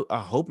 And I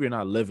hope you're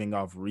not living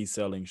off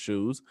reselling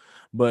shoes.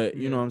 But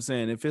you know what I'm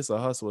saying? If it's a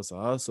hustle, it's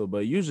a hustle.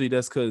 But usually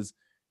that's because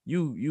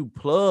you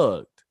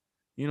plugged.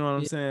 You know what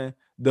I'm saying?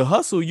 The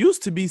hustle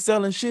used to be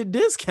selling shit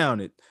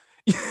discounted.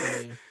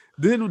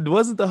 Then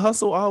wasn't the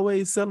hustle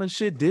always selling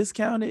shit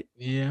discounted?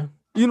 Yeah.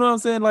 You know what I'm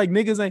saying? Like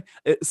niggas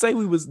ain't say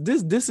we was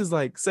this is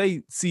like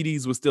say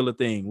CDs was still a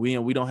thing.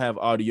 We don't have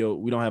audio,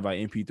 we don't have our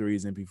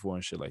MP3s, MP4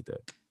 and shit like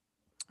that.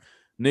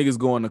 Niggas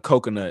going to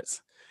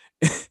Coconuts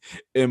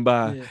and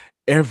buy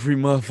every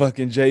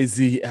motherfucking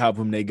Jay-Z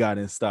album they got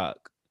in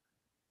stock.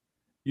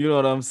 You know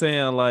what I'm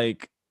saying?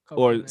 Like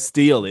or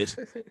steal it.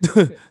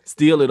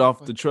 Steal it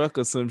off the truck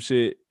or some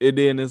shit. And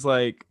then it's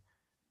like,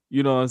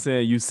 you know what I'm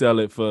saying? You sell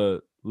it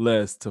for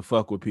less to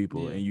fuck with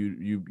people. And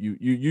you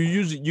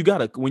usually you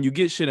gotta, when you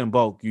get shit in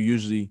bulk, you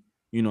usually,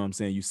 you know what I'm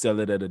saying, you sell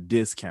it at a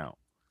discount.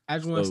 I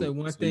just want to say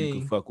one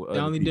thing. The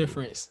only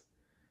difference.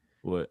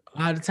 What? A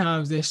lot of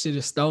times that shit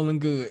is stolen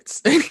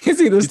goods. It's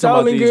either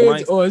stolen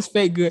goods or it's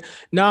fake good.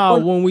 No,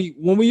 when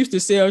we used to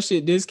sell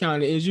shit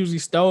discounted, it's usually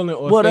stolen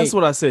or fake. That's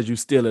what I said. You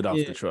steal it off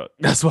the truck.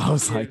 That's why I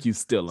was like, you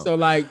steal them. So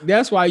like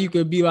that's why you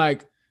could be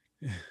like,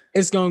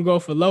 it's gonna go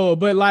for lower.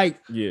 But like,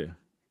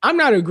 I'm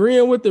not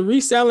agreeing with the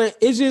reselling.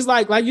 It's just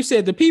like you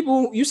said, the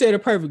people you said are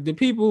perfect. The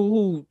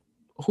people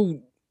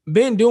who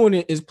been doing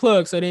it is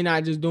plugged, so they're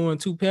not just doing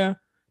 2 pair.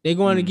 They're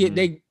going to get.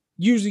 They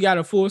usually got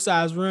a full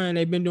size run.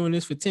 They've been doing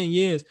this for 10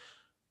 years.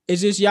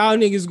 It's just y'all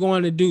niggas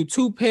going to do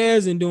 2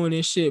 pairs and doing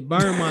this shit.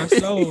 Burn my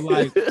soul.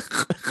 Like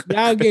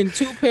y'all getting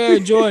 2 pair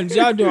of Jordans.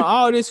 Y'all doing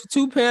all this for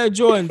 2 pair of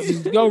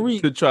Jordans. Go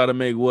read to try to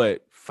make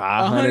what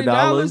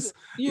 $500.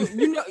 You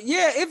know,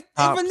 if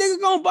a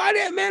nigga gonna buy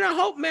that, man, I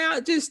hope,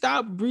 man, just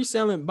stop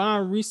reselling,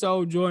 buying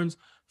resold Jordans.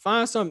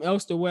 Find something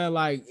else to wear.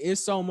 Like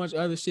it's so much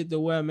other shit to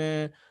wear,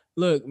 man.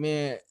 Look,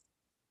 man.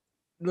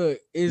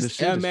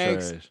 It's Air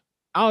Max.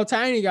 All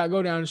Tiny got to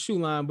go down the shoe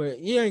line, but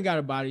you ain't got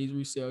to buy these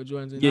resale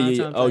Jordans.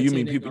 Yeah. Oh, you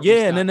mean people?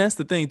 Yeah, and then that's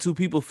the thing too.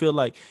 People feel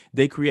like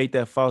they create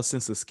that false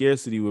sense of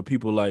scarcity where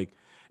people like,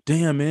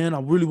 damn, man,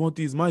 I really want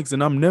these mics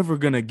and I'm never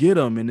going to get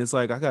them. And it's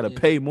like, I got to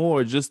pay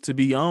more just to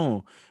be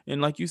on. And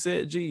like you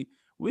said, G,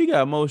 we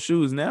got more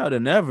shoes now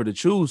than ever to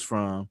choose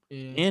from.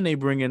 And they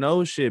bringing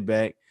those shit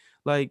back.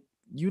 Like,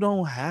 you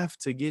don't have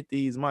to get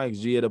these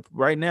mics, G.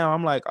 Right now,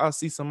 I'm like, I'll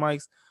see some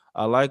mics.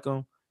 I like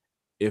them.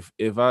 If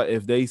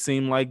they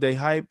seem like they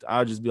hyped,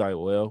 I'll just be like,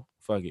 well,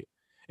 fuck it.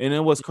 And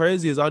then what's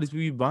crazy is all these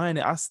people buying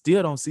it. I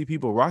still don't see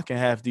people rocking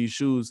half these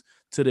shoes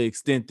to the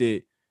extent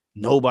that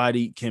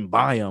nobody can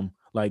buy them.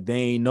 Like they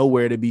ain't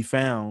nowhere to be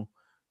found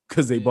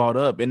because they bought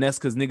up. And that's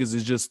because niggas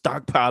is just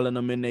stockpiling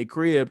them in their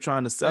crib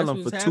trying to sell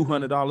them for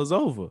 $200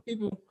 over.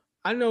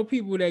 I know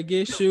people that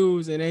get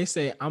shoes and they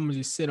say, I'm going to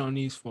just sit on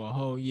these for a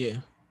whole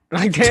year.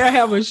 Like they'll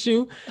have a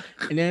shoe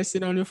and then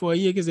sit on it for a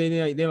year because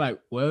they're like,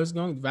 well,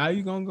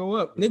 value going to go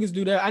up. Niggas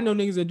do that. I know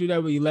niggas that do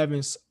that with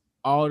 11s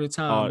all the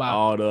time.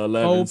 All the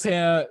 11s. Whole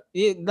pair.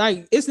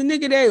 It's the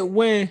nigga that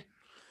when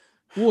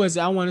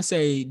I want to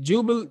say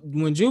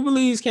when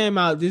Jubilees came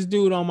out, this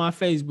dude on my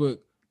Facebook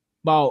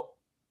bought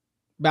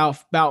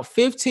about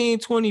 15,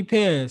 20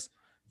 pairs.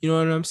 You know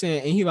what I'm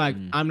saying? And he like,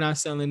 I'm not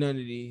selling none of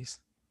these.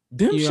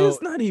 Them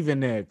shit's not even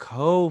that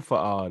cold for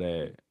all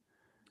that.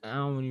 I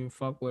don't even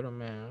fuck with them,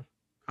 man.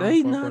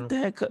 They not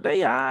that cold.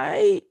 They all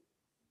right.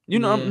 You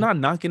know, I'm not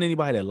knocking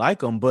anybody that like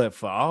them, but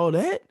for all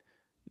that,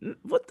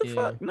 what the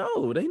fuck?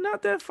 No, they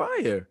not that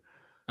fire.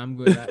 I'm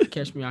good.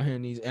 Catch me out here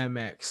in these Air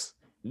Max.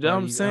 You know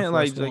what I'm saying?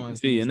 Like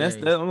see, and that's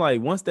that. I'm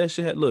like, once that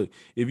shit look,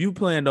 if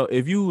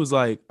you was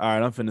like, all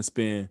right, I'm finna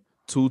spend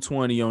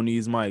 $220 on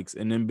these mics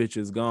and them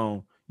bitches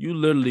gone, you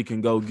literally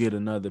can go get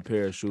another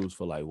pair of shoes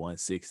for like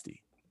 $160.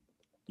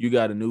 You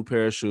got a new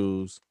pair of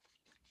shoes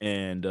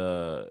and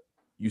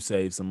you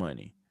save some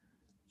money.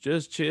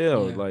 Just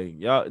chill. Yeah. Like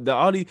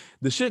y'all,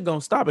 the shit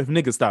gonna stop if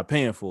niggas stop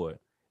paying for it.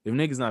 If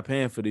niggas not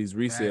paying for these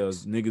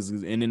resales, niggas,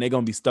 and then they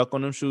gonna be stuck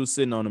on them shoes,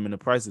 sitting on them, and the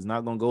price is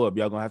not gonna go up.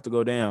 Y'all gonna have to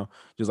go down.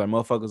 Just like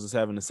motherfuckers was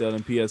having to sell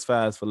them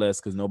PS5s for less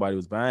because nobody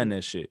was buying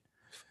that shit.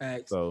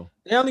 Facts. So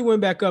they only went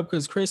back up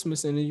because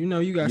Christmas, and you know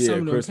you got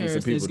some of those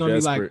parents that's gonna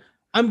be like,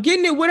 I'm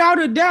getting it without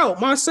a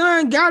doubt. My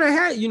son got a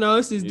hat. You know,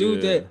 it's this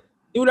dude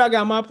I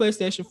got my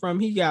PlayStation from.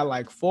 He got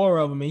like 4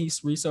 of them, and he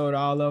resold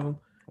all of them.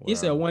 Wow. He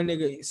said one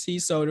nigga, he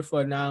sold it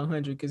for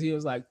 $900 because he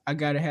was like, I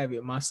gotta have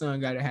it. My son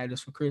gotta have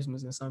this for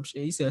Christmas and some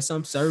shit. He said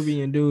some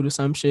Serbian dude or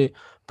some shit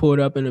pulled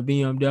up in a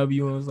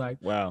BMW and was like,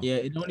 wow, yeah,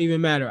 it don't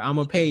even matter. I'm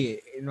gonna pay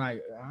it. And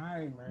like, all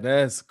right, man.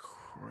 That's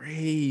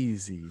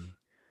crazy.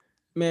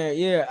 Man,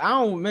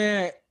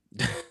 yeah,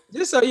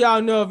 just so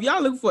y'all know, if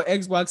y'all look for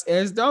Xbox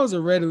S, those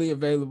are readily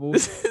available.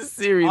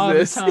 Series all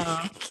S. The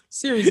time.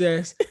 Series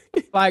S.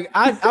 Like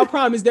I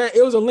promise that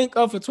it was a link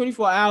up for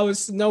 24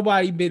 hours.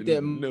 Nobody bit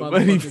that.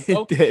 Nobody bit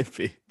that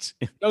bitch.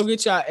 Go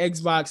get y'all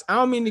Xbox. I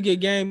don't mean to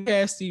get Game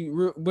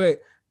Casty,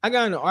 but I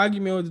got in an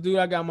argument with the dude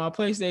I got my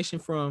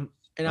PlayStation from,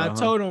 and I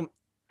told him,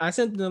 I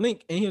sent him the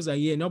link, and he was like,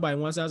 "Yeah, nobody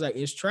wants it." I was like,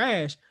 "It's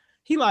trash."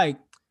 He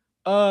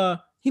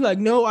like,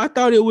 no, I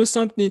thought it was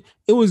something.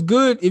 It was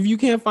good if you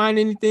can't find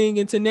anything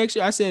into next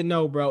year. I said,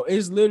 no, bro.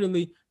 It's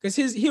literally because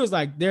he was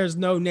like, there's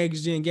no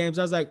next gen games.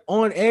 I was like,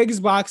 on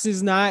Xbox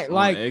is not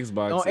like on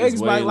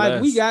Xbox, like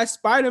less. We got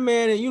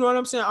Spider-Man and you know what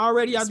I'm saying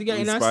already out the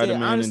game. And I said,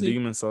 honestly, and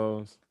Demon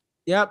Souls.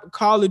 Yep,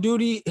 Call of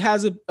Duty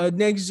has a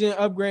next gen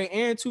upgrade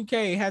and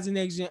 2K has a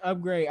next gen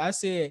upgrade. I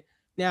said,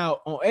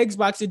 now on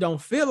Xbox it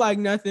don't feel like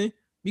nothing.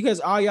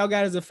 Because all y'all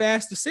got is a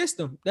faster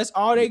system. That's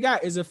all they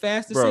got is a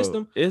faster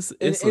system. It's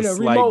a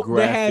slight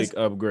graphic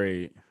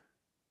upgrade.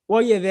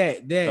 Well, yeah,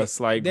 that a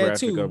slight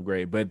graphic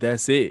upgrade, but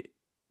that's it.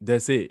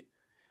 That's it.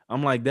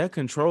 I'm like, that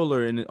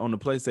controller on the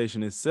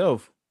PlayStation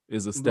itself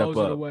is a step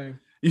up.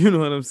 You know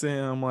what I'm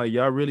saying? I'm like,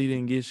 y'all really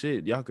didn't get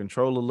shit. Y'all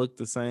controller looked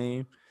the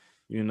same.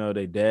 You know,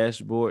 they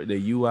dashboard,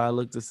 the UI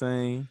looked the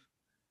same.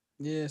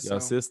 Yeah,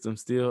 y'all system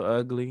still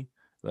ugly.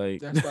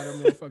 Like that's why that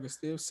motherfucker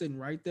still sitting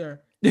right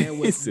there. And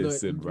with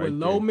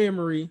low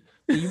memory,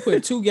 you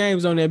put 2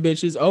 games on that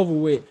bitch, it's over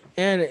with.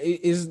 And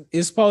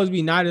it's supposed to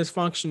be not as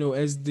functional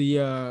as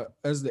the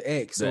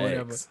X or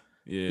whatever.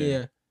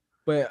 Yeah.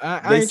 But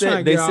I ain't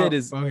trying to get out.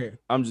 It's,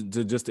 I'm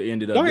just to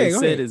end it up. They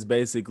said it's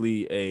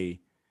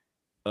basically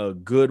a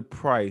good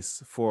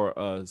price for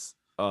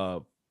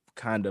a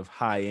kind of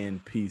high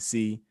end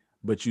PC,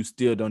 but you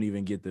still don't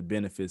even get the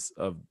benefits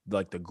of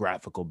like the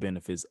graphical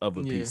benefits of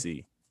a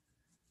PC.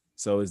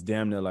 So it's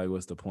damn near like,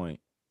 what's the point?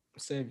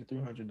 Save the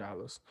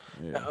 $300.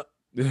 Yeah.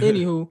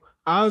 Anywho,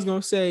 I was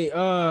gonna say,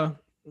 how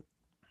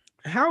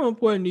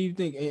important do you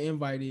think an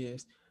invite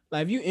is?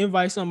 Like, if you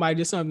invite somebody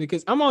to something,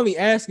 because I'm only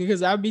asking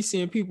because I be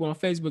seeing people on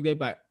Facebook. They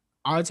like,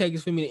 all it takes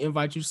is for me to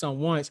invite you to something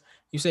once.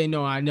 You say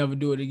no, I never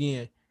do it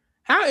again.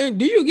 How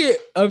do you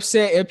get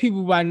upset at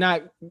people by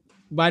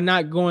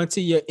not going to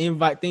your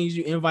invite things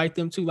you invite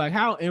them to? Like,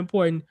 how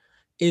important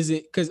is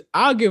it? Because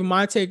I'll give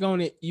my take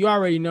on it. You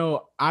already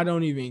know I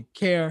don't even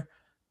care.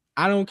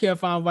 I don't care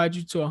if I invite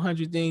you to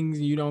 100 things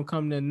and you don't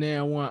come to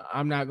now one.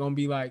 I'm not gonna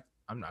be like,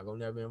 I'm not gonna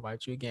never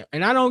invite you again.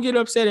 And I don't get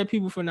upset at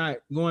people for not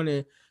going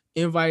to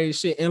invite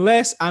shit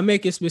unless I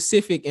make it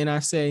specific and I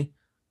say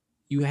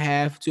you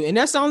have to. And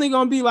that's only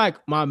gonna be like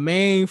my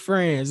main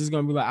friends. It's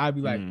gonna be like I'll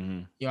be like,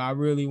 yo, I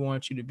really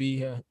want you to be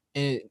here.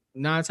 And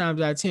 9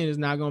 times out of 10, it's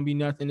not gonna be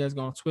nothing that's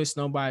gonna twist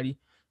nobody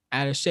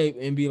out of shape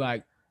and be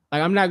like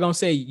I'm not gonna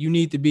say you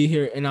need to be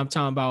here. And I'm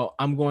talking about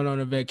I'm going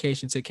on a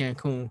vacation to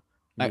Cancun.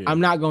 Like,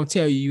 I'm not going to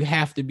tell you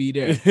have to be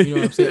there. You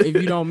know what I'm saying?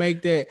 If you don't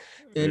make that,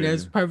 then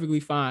that's perfectly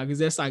fine. Because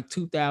that's like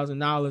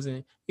 $2,000.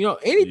 And, you know,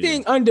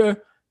 anything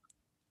under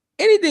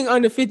anything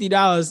under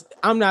 $50,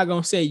 I'm not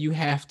gonna say you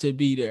have to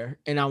be there,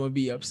 and I'm gonna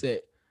be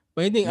upset.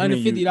 But anything under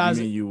 $50,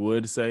 you mean you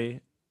would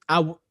say?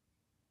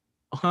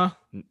 Huh?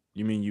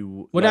 You mean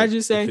you? What like, I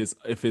just say?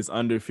 If it's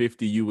under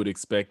 50, you would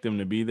expect them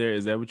to be there.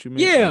 Is that what you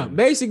mean? Yeah,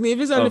 basically, if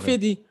it's under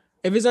 50,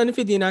 if it's under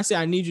 50, and I say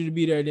I need you to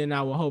be there, then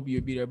I will hope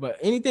you'll be there. But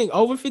anything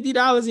over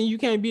 $50 and you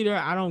can't be there,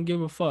 I don't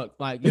give a fuck.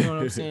 Like, you know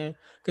what I'm saying?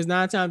 Because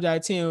 9 times out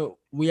of 10,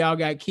 we all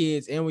got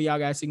kids and we all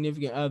got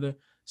significant other.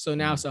 So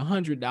now it's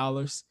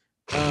 $100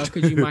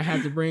 because you might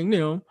have to bring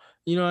them.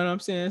 You know what I'm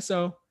saying?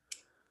 So,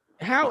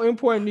 how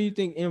important do you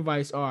think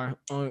invites are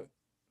on?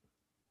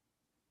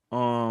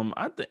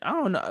 I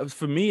don't know.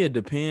 For me, it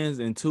depends.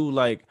 And two,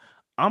 like,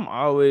 I'm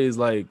always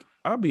like,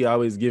 I'll be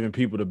always giving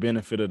people the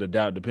benefit of the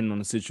doubt depending on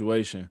the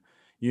situation.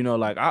 You know,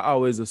 like I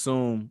always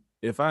assume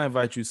if I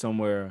invite you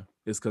somewhere,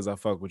 it's because I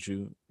fuck with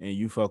you and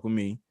you fuck with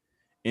me.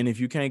 And if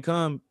you can't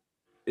come,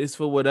 it's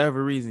for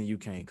whatever reason you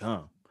can't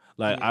come.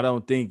 Like, I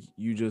don't think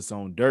you just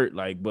on dirt.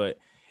 Like, but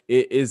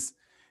it is.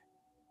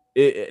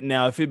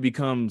 Now, if it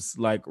becomes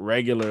like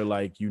regular,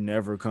 like you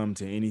never come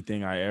to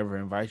anything I ever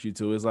invite you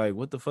to, it's like,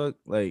 what the fuck,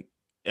 like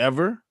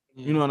ever?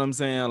 You know what I'm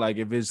saying? Like,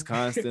 if it's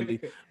constantly,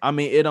 I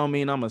mean, it don't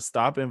mean I'm gonna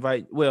stop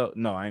invite. Well,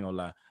 no, I ain't gonna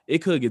lie. It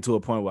could get to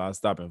a point where I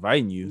stop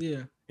inviting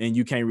you, and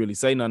you can't really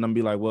say nothing. I'm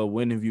be like, well,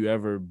 when have you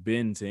ever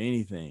been to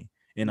anything?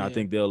 And I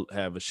think they'll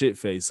have a shit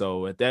face.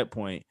 So at that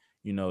point,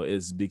 you know,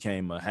 it's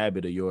became a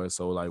habit of yours.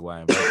 So like,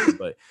 why invite you?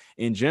 But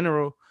in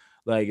general,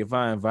 like if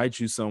I invite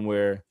you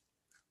somewhere,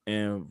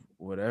 and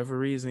whatever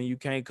reason you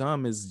can't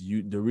come is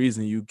the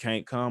reason you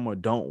can't come or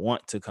don't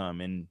want to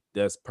come, and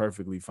that's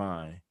perfectly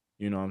fine.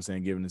 You know what I'm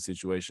saying? Given the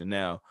situation.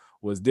 Now,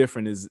 what's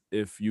different is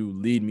if you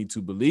lead me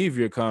to believe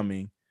you're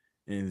coming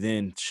and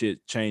then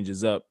shit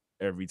changes up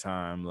every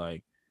time,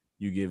 like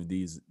you give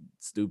these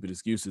stupid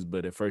excuses,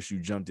 but at first you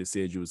jumped and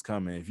said you was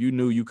coming. If you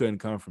knew you couldn't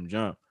come from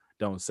jump,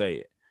 don't say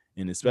it.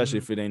 And especially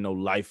if it ain't no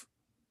life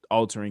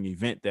altering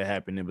event that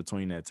happened in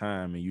between that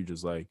time and you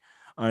just like,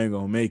 I ain't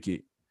gonna make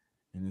it.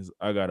 And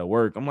I gotta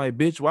work. I'm like,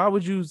 bitch, why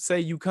would you say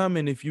you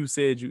coming if you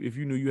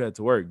knew you had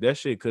to work? That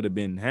shit could have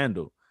been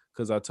handled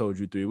because I told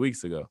you 3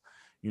 weeks ago.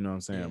 You know what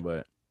I'm saying?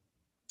 But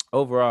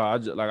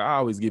overall, I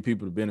always give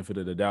people the benefit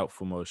of the doubt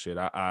for most shit.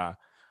 I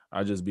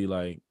just be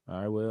like,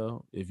 all right,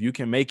 well, if you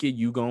can make it,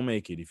 you gonna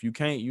make it. If you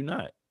can't, you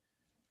not.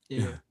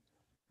 Yeah.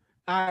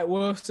 All right.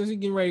 Well, since we're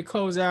getting ready to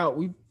close out,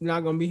 we're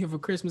not gonna be here for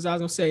Christmas. I was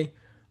gonna say,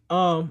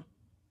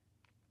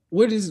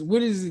 what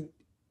is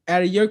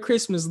out of your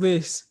Christmas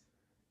list?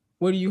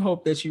 What do you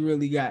hope that you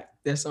really got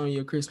that's on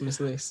your Christmas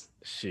list?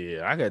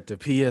 Shit, I got the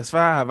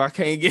PS5. I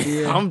can't get.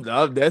 Yeah. I'm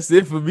that's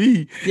it for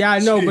me. Yeah, I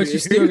know, shit. But you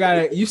still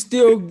gotta. You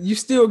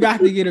still got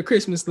to get a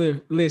Christmas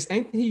list.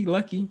 Ain't he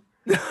lucky?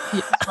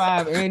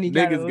 PS5 and he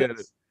got a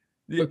list.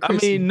 I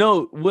mean,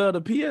 no. Well,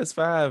 the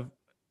PS5,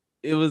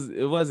 it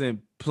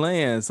wasn't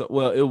planned. So,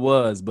 well, it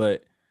was,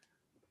 but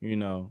you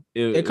know,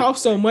 it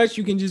costs so much.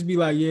 You can just be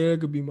like, yeah,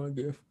 it could be my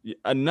gift.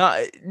 I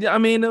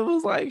mean, it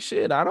was like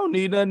shit. I don't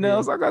need nothing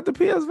else. I got the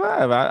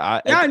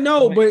PS5. I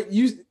know, but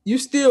you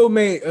still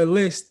made a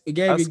list. It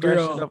gave your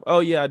girl.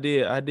 Oh yeah, I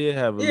did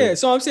have a list. Yeah,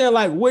 so I'm saying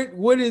like,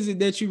 what is it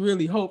that you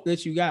really hope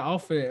that you got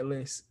off of that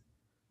list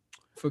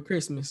for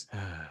Christmas?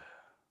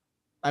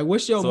 Like,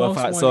 what's your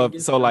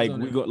so like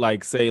we go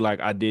like say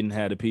like I didn't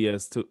have the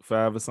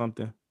PS5 or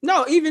something.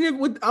 No, even if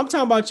I'm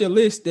talking about your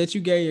list that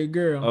you gave your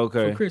girl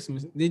for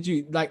Christmas. Did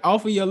you like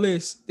off of your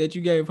list that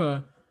you gave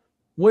her?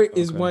 What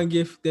is one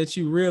gift that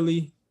you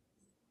really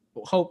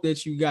hope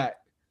that you got?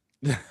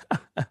 And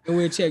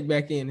we'll check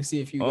back in and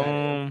see if you got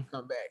it.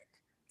 Come back.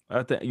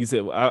 I think you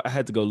said I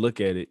had to go look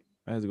at it.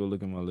 I had to go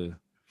look at my list.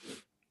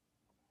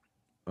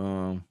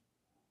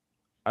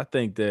 I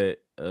think that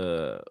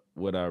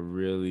what I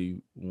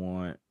really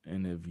want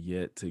and have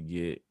yet to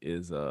get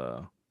is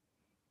a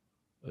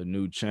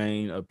new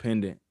chain, a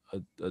pendant,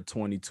 a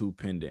 22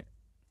 pendant.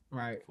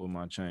 Right. For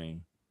my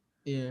chain.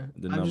 Yeah.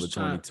 The number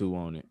 22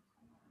 on it.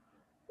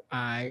 All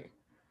right.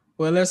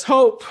 Well, let's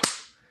hope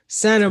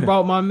Santa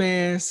brought my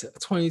man's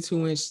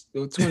 22-inch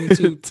or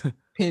 22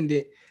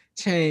 pendant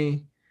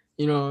chain.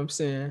 You know what I'm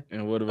saying?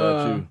 And what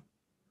about you?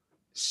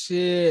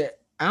 Shit,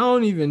 I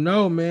don't even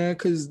know, man,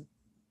 because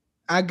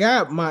I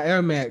got my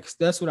Air Max.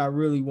 That's what I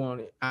really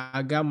wanted.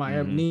 I got my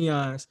Air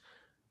Neons.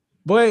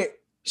 But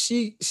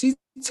she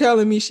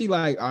telling me, she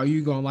like, oh,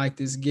 you gonna like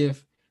this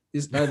gift,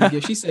 this other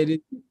gift. She said,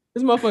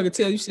 this motherfucker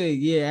tell you, say,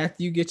 yeah,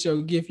 after you get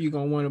your gift, you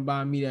gonna want to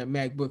buy me that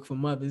MacBook for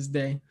Mother's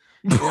Day.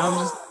 And I'm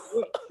just,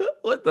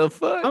 what the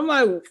fuck? I'm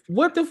like,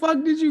 what the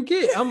fuck did you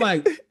get? I'm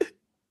like,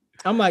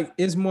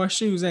 it's more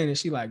shoes, ain't it?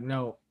 She like,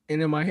 no.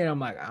 And in my head, I'm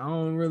like, I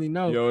don't really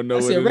know. You don't know.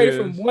 I said, rate it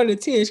from 1 to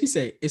 10. She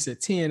said, it's a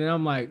 10. And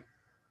I'm like,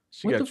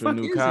 she what got the your fuck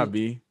new car,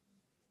 B.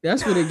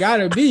 That's what it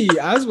gotta be.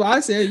 That's why I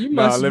said you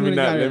must. Let me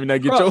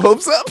not get your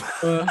hopes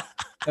up.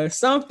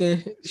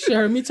 Something. She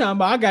heard me talking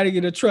about I gotta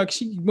get a truck.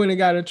 She went and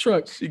got a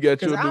truck. She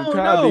got your new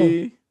car,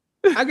 B.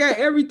 I got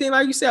everything,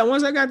 like you said.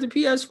 Once I got the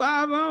PS5,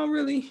 I don't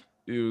really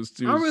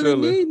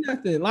need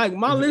nothing. Like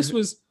my list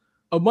was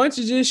a bunch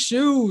of just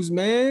shoes,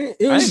 man.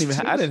 I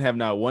didn't have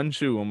not one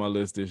shoe on my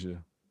list this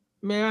year.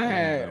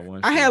 Man,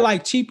 I had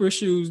like cheaper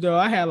shoes though.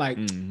 I had like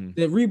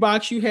the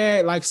Reeboks you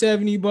had like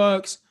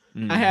 $70.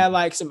 I had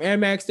like some Air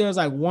Max there was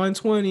like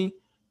 $120.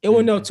 It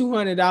was no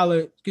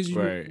 $200 because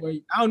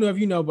I don't know if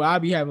you know, but I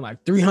be having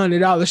like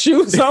 $300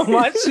 shoes on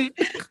my shit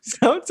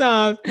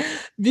sometimes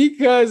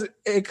because of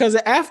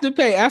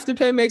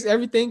Afterpay makes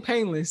everything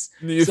painless.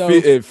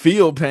 It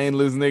feel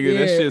painless, nigga.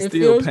 That shit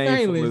still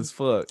painful as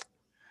fuck.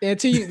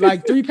 Until you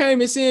like 3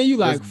 payments in, you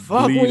like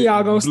fuck when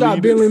y'all gonna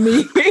stop billing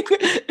me.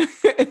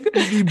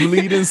 You be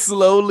bleeding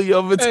slowly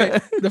over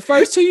time. The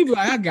first 2 you be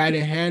like, I got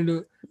it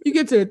handled. You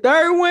get to the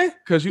third one,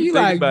 because you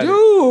like, about dude.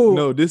 It.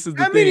 No, this is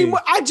the thing.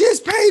 I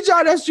just paid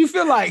y'all. That's what you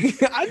feel like.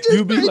 I just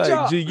you be paid like,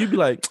 y'all. You be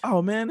like,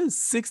 oh man, it's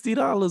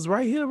 $60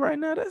 right here, right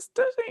now. That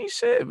ain't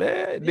shit,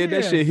 man. Then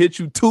that shit hit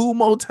you 2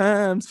 more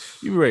times.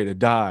 You ready to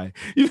die.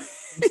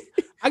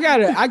 I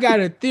got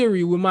a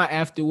theory with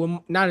my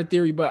not a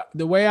theory, but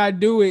the way I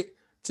do it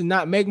to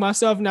not make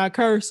myself not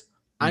curse.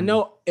 I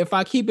know if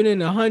I keep it in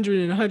 100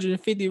 and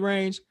 150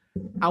 range,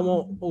 I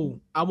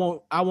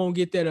won't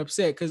get that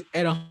upset because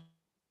at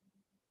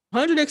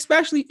 100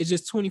 especially, it's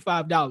just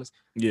 $25.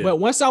 Yeah. But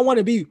once I want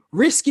to be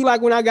risky,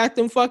 like when I got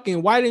them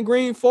fucking white and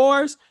green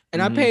 4s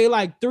and I paid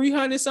like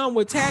 300 something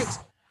with tax,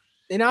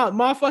 and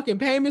my fucking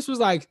payments was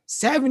like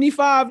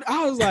 75.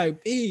 I was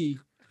like, B,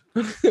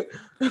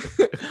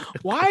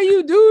 why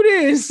you do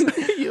this? I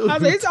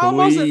was like, it's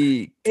almost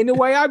in the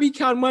way I be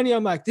counting money.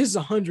 I'm like, this is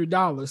 $100.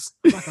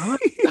 Like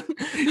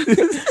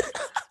 $100.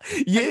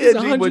 Yeah,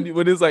 G,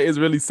 when it's like it's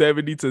really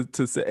 $70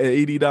 to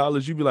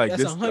 $80, you be like,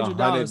 that's this $100.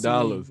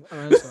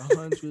 That's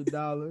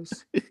 $100.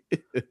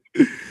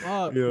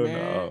 Fuck, man.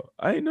 No.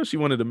 I didn't know she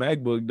wanted a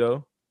MacBook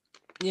though.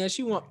 Yeah,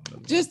 she want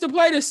just to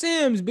play The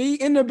Sims, B,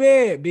 in the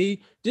bed,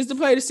 B. Just to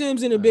play The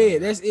Sims in the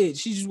bed. That's it.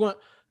 She just want.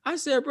 I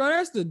said, bro,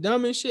 that's the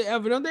dumbest shit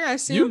ever. Don't they have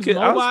Sims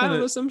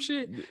mobile or some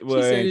shit? Well,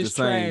 she said it's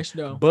trash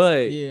though.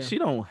 But she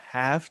don't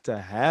have to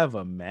have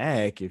a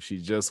Mac if she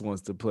just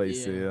wants to play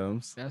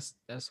Sims. That's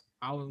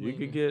you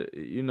could get,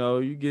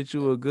 you get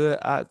you a good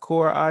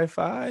Core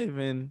i5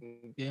 and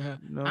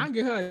I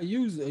get her a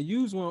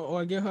use one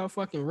or get her a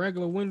fucking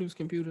regular Windows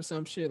computer,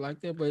 some shit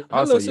like that. But her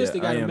also, little sister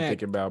got a Mac. I am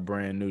thinking about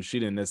brand new. She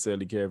didn't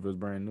necessarily care if it was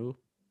brand new.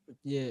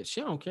 Yeah, she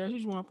don't care. She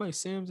just want to play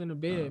Sims in the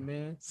bed,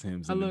 man.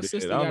 Sims in the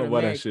bed. I don't know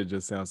why that shit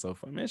just sounds so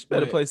fun. Man, she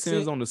better play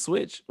Sims on the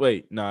Switch.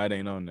 Wait, no, it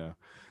ain't on now.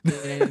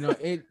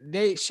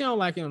 She don't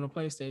like it on the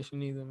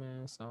PlayStation either,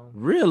 man. So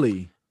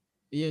really?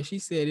 Yeah, she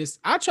said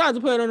I tried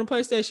to play it on the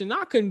PlayStation.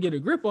 I couldn't get a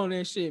grip on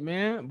that shit,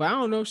 man. But I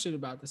don't know shit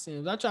about the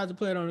Sims. I tried to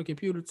play it on the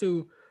computer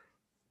too.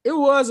 It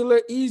was a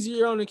little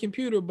easier on the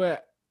computer,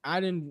 but I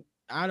don't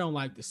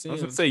like the Sims. I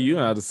was gonna say you're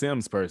not a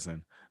Sims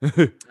person.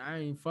 I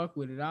ain't fuck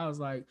with it. I was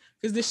like,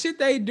 because the shit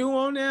they do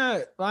on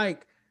there,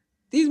 like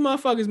these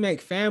motherfuckers make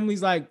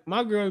families. Like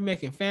my girl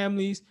making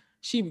families.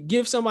 She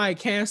give somebody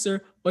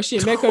cancer, but she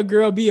make her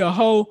girl be a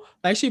hoe.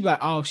 Like she be like,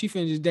 oh, she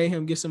finna just date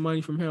him, get some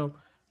money from him.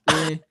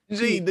 Man,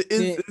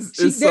 they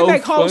so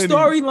make whole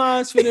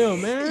storylines for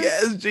them, man.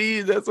 Yes,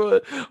 G. That's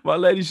what my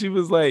lady. She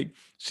was like,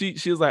 she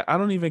was like, I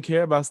don't even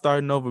care about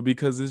starting over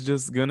because it's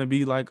just gonna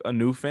be like a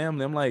new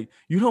family. I'm like,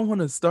 you don't want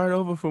to start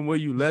over from where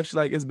you left. She's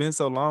like, it's been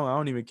so long, I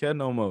don't even care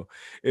no more.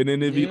 And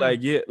then it'd be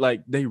like,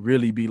 like they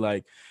really be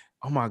like,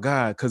 oh my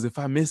God, because if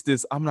I miss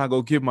this, I'm not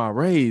gonna get my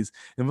raise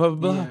and blah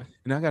blah blah.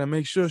 And I gotta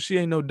make sure she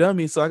ain't no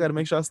dummy, so I gotta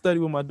make sure I study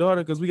with my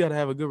daughter because we gotta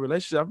have a good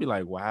relationship. I'll be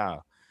like,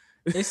 wow.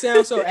 It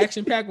sounds so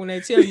action-packed when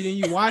they tell you, then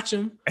you watch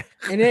them,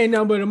 and there ain't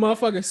nothing but a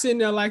motherfucker sitting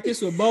there like this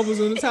with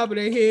bubbles on the top of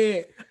their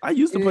head. I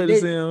used to play The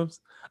Sims.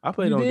 I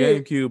played on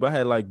GameCube. I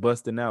had like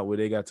Busting Out where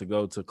they got to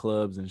go to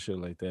clubs and shit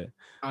like that.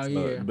 Oh,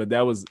 yeah. But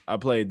I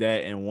played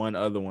that and one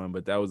other one,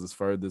 but that was as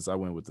furthest I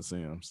went with The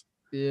Sims.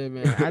 Yeah,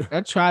 man. I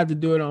tried to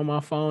do it on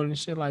my phone and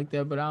shit like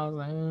that, but I was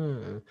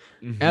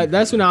like,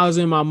 That's when I was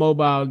in my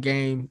mobile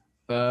game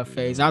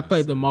phase. I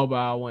played the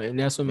mobile one, and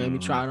that's what made me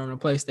try it on the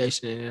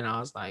PlayStation, and then I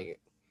was like,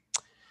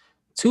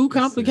 too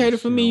complicated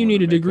for me. You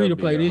need a degree to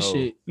play this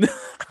shit.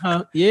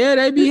 Yeah,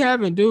 they be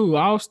having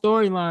all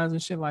storylines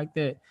and shit like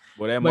that.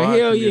 Well, that mod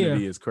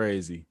community is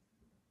crazy.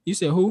 You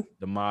said who?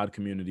 The mod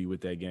community with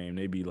that game.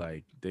 They be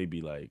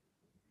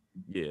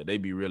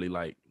really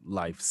like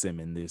life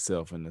simming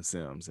themselves in The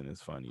Sims, and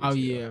it's funny. Oh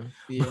yeah,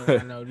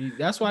 I know.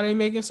 That's why they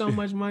making so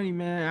much money,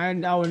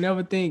 man. I would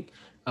never think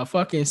a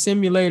fucking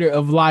simulator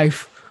of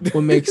life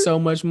would make so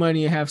much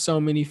money and have so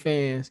many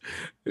fans.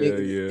 Yeah.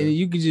 And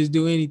you could just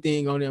do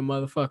anything on that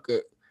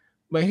motherfucker.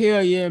 But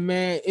hell yeah,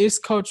 man, it's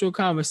Cultural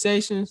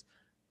Conversations.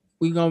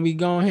 We gonna be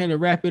going ahead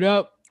and wrap it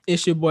up.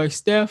 It's your boy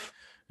Steph.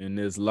 And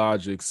this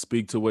Logic,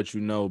 speak to what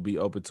you know, be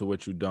open to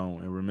what you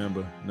don't. And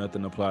remember,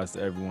 nothing applies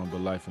to everyone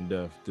but life and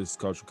death. This is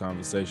Cultural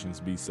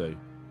Conversations. Be safe.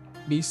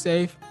 Be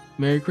safe.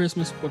 Merry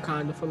Christmas.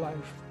 Wakanda for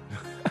life.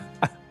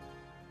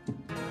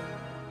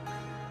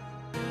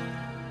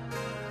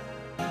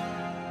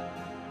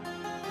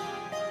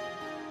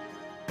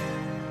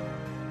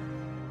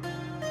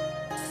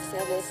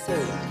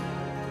 Seven.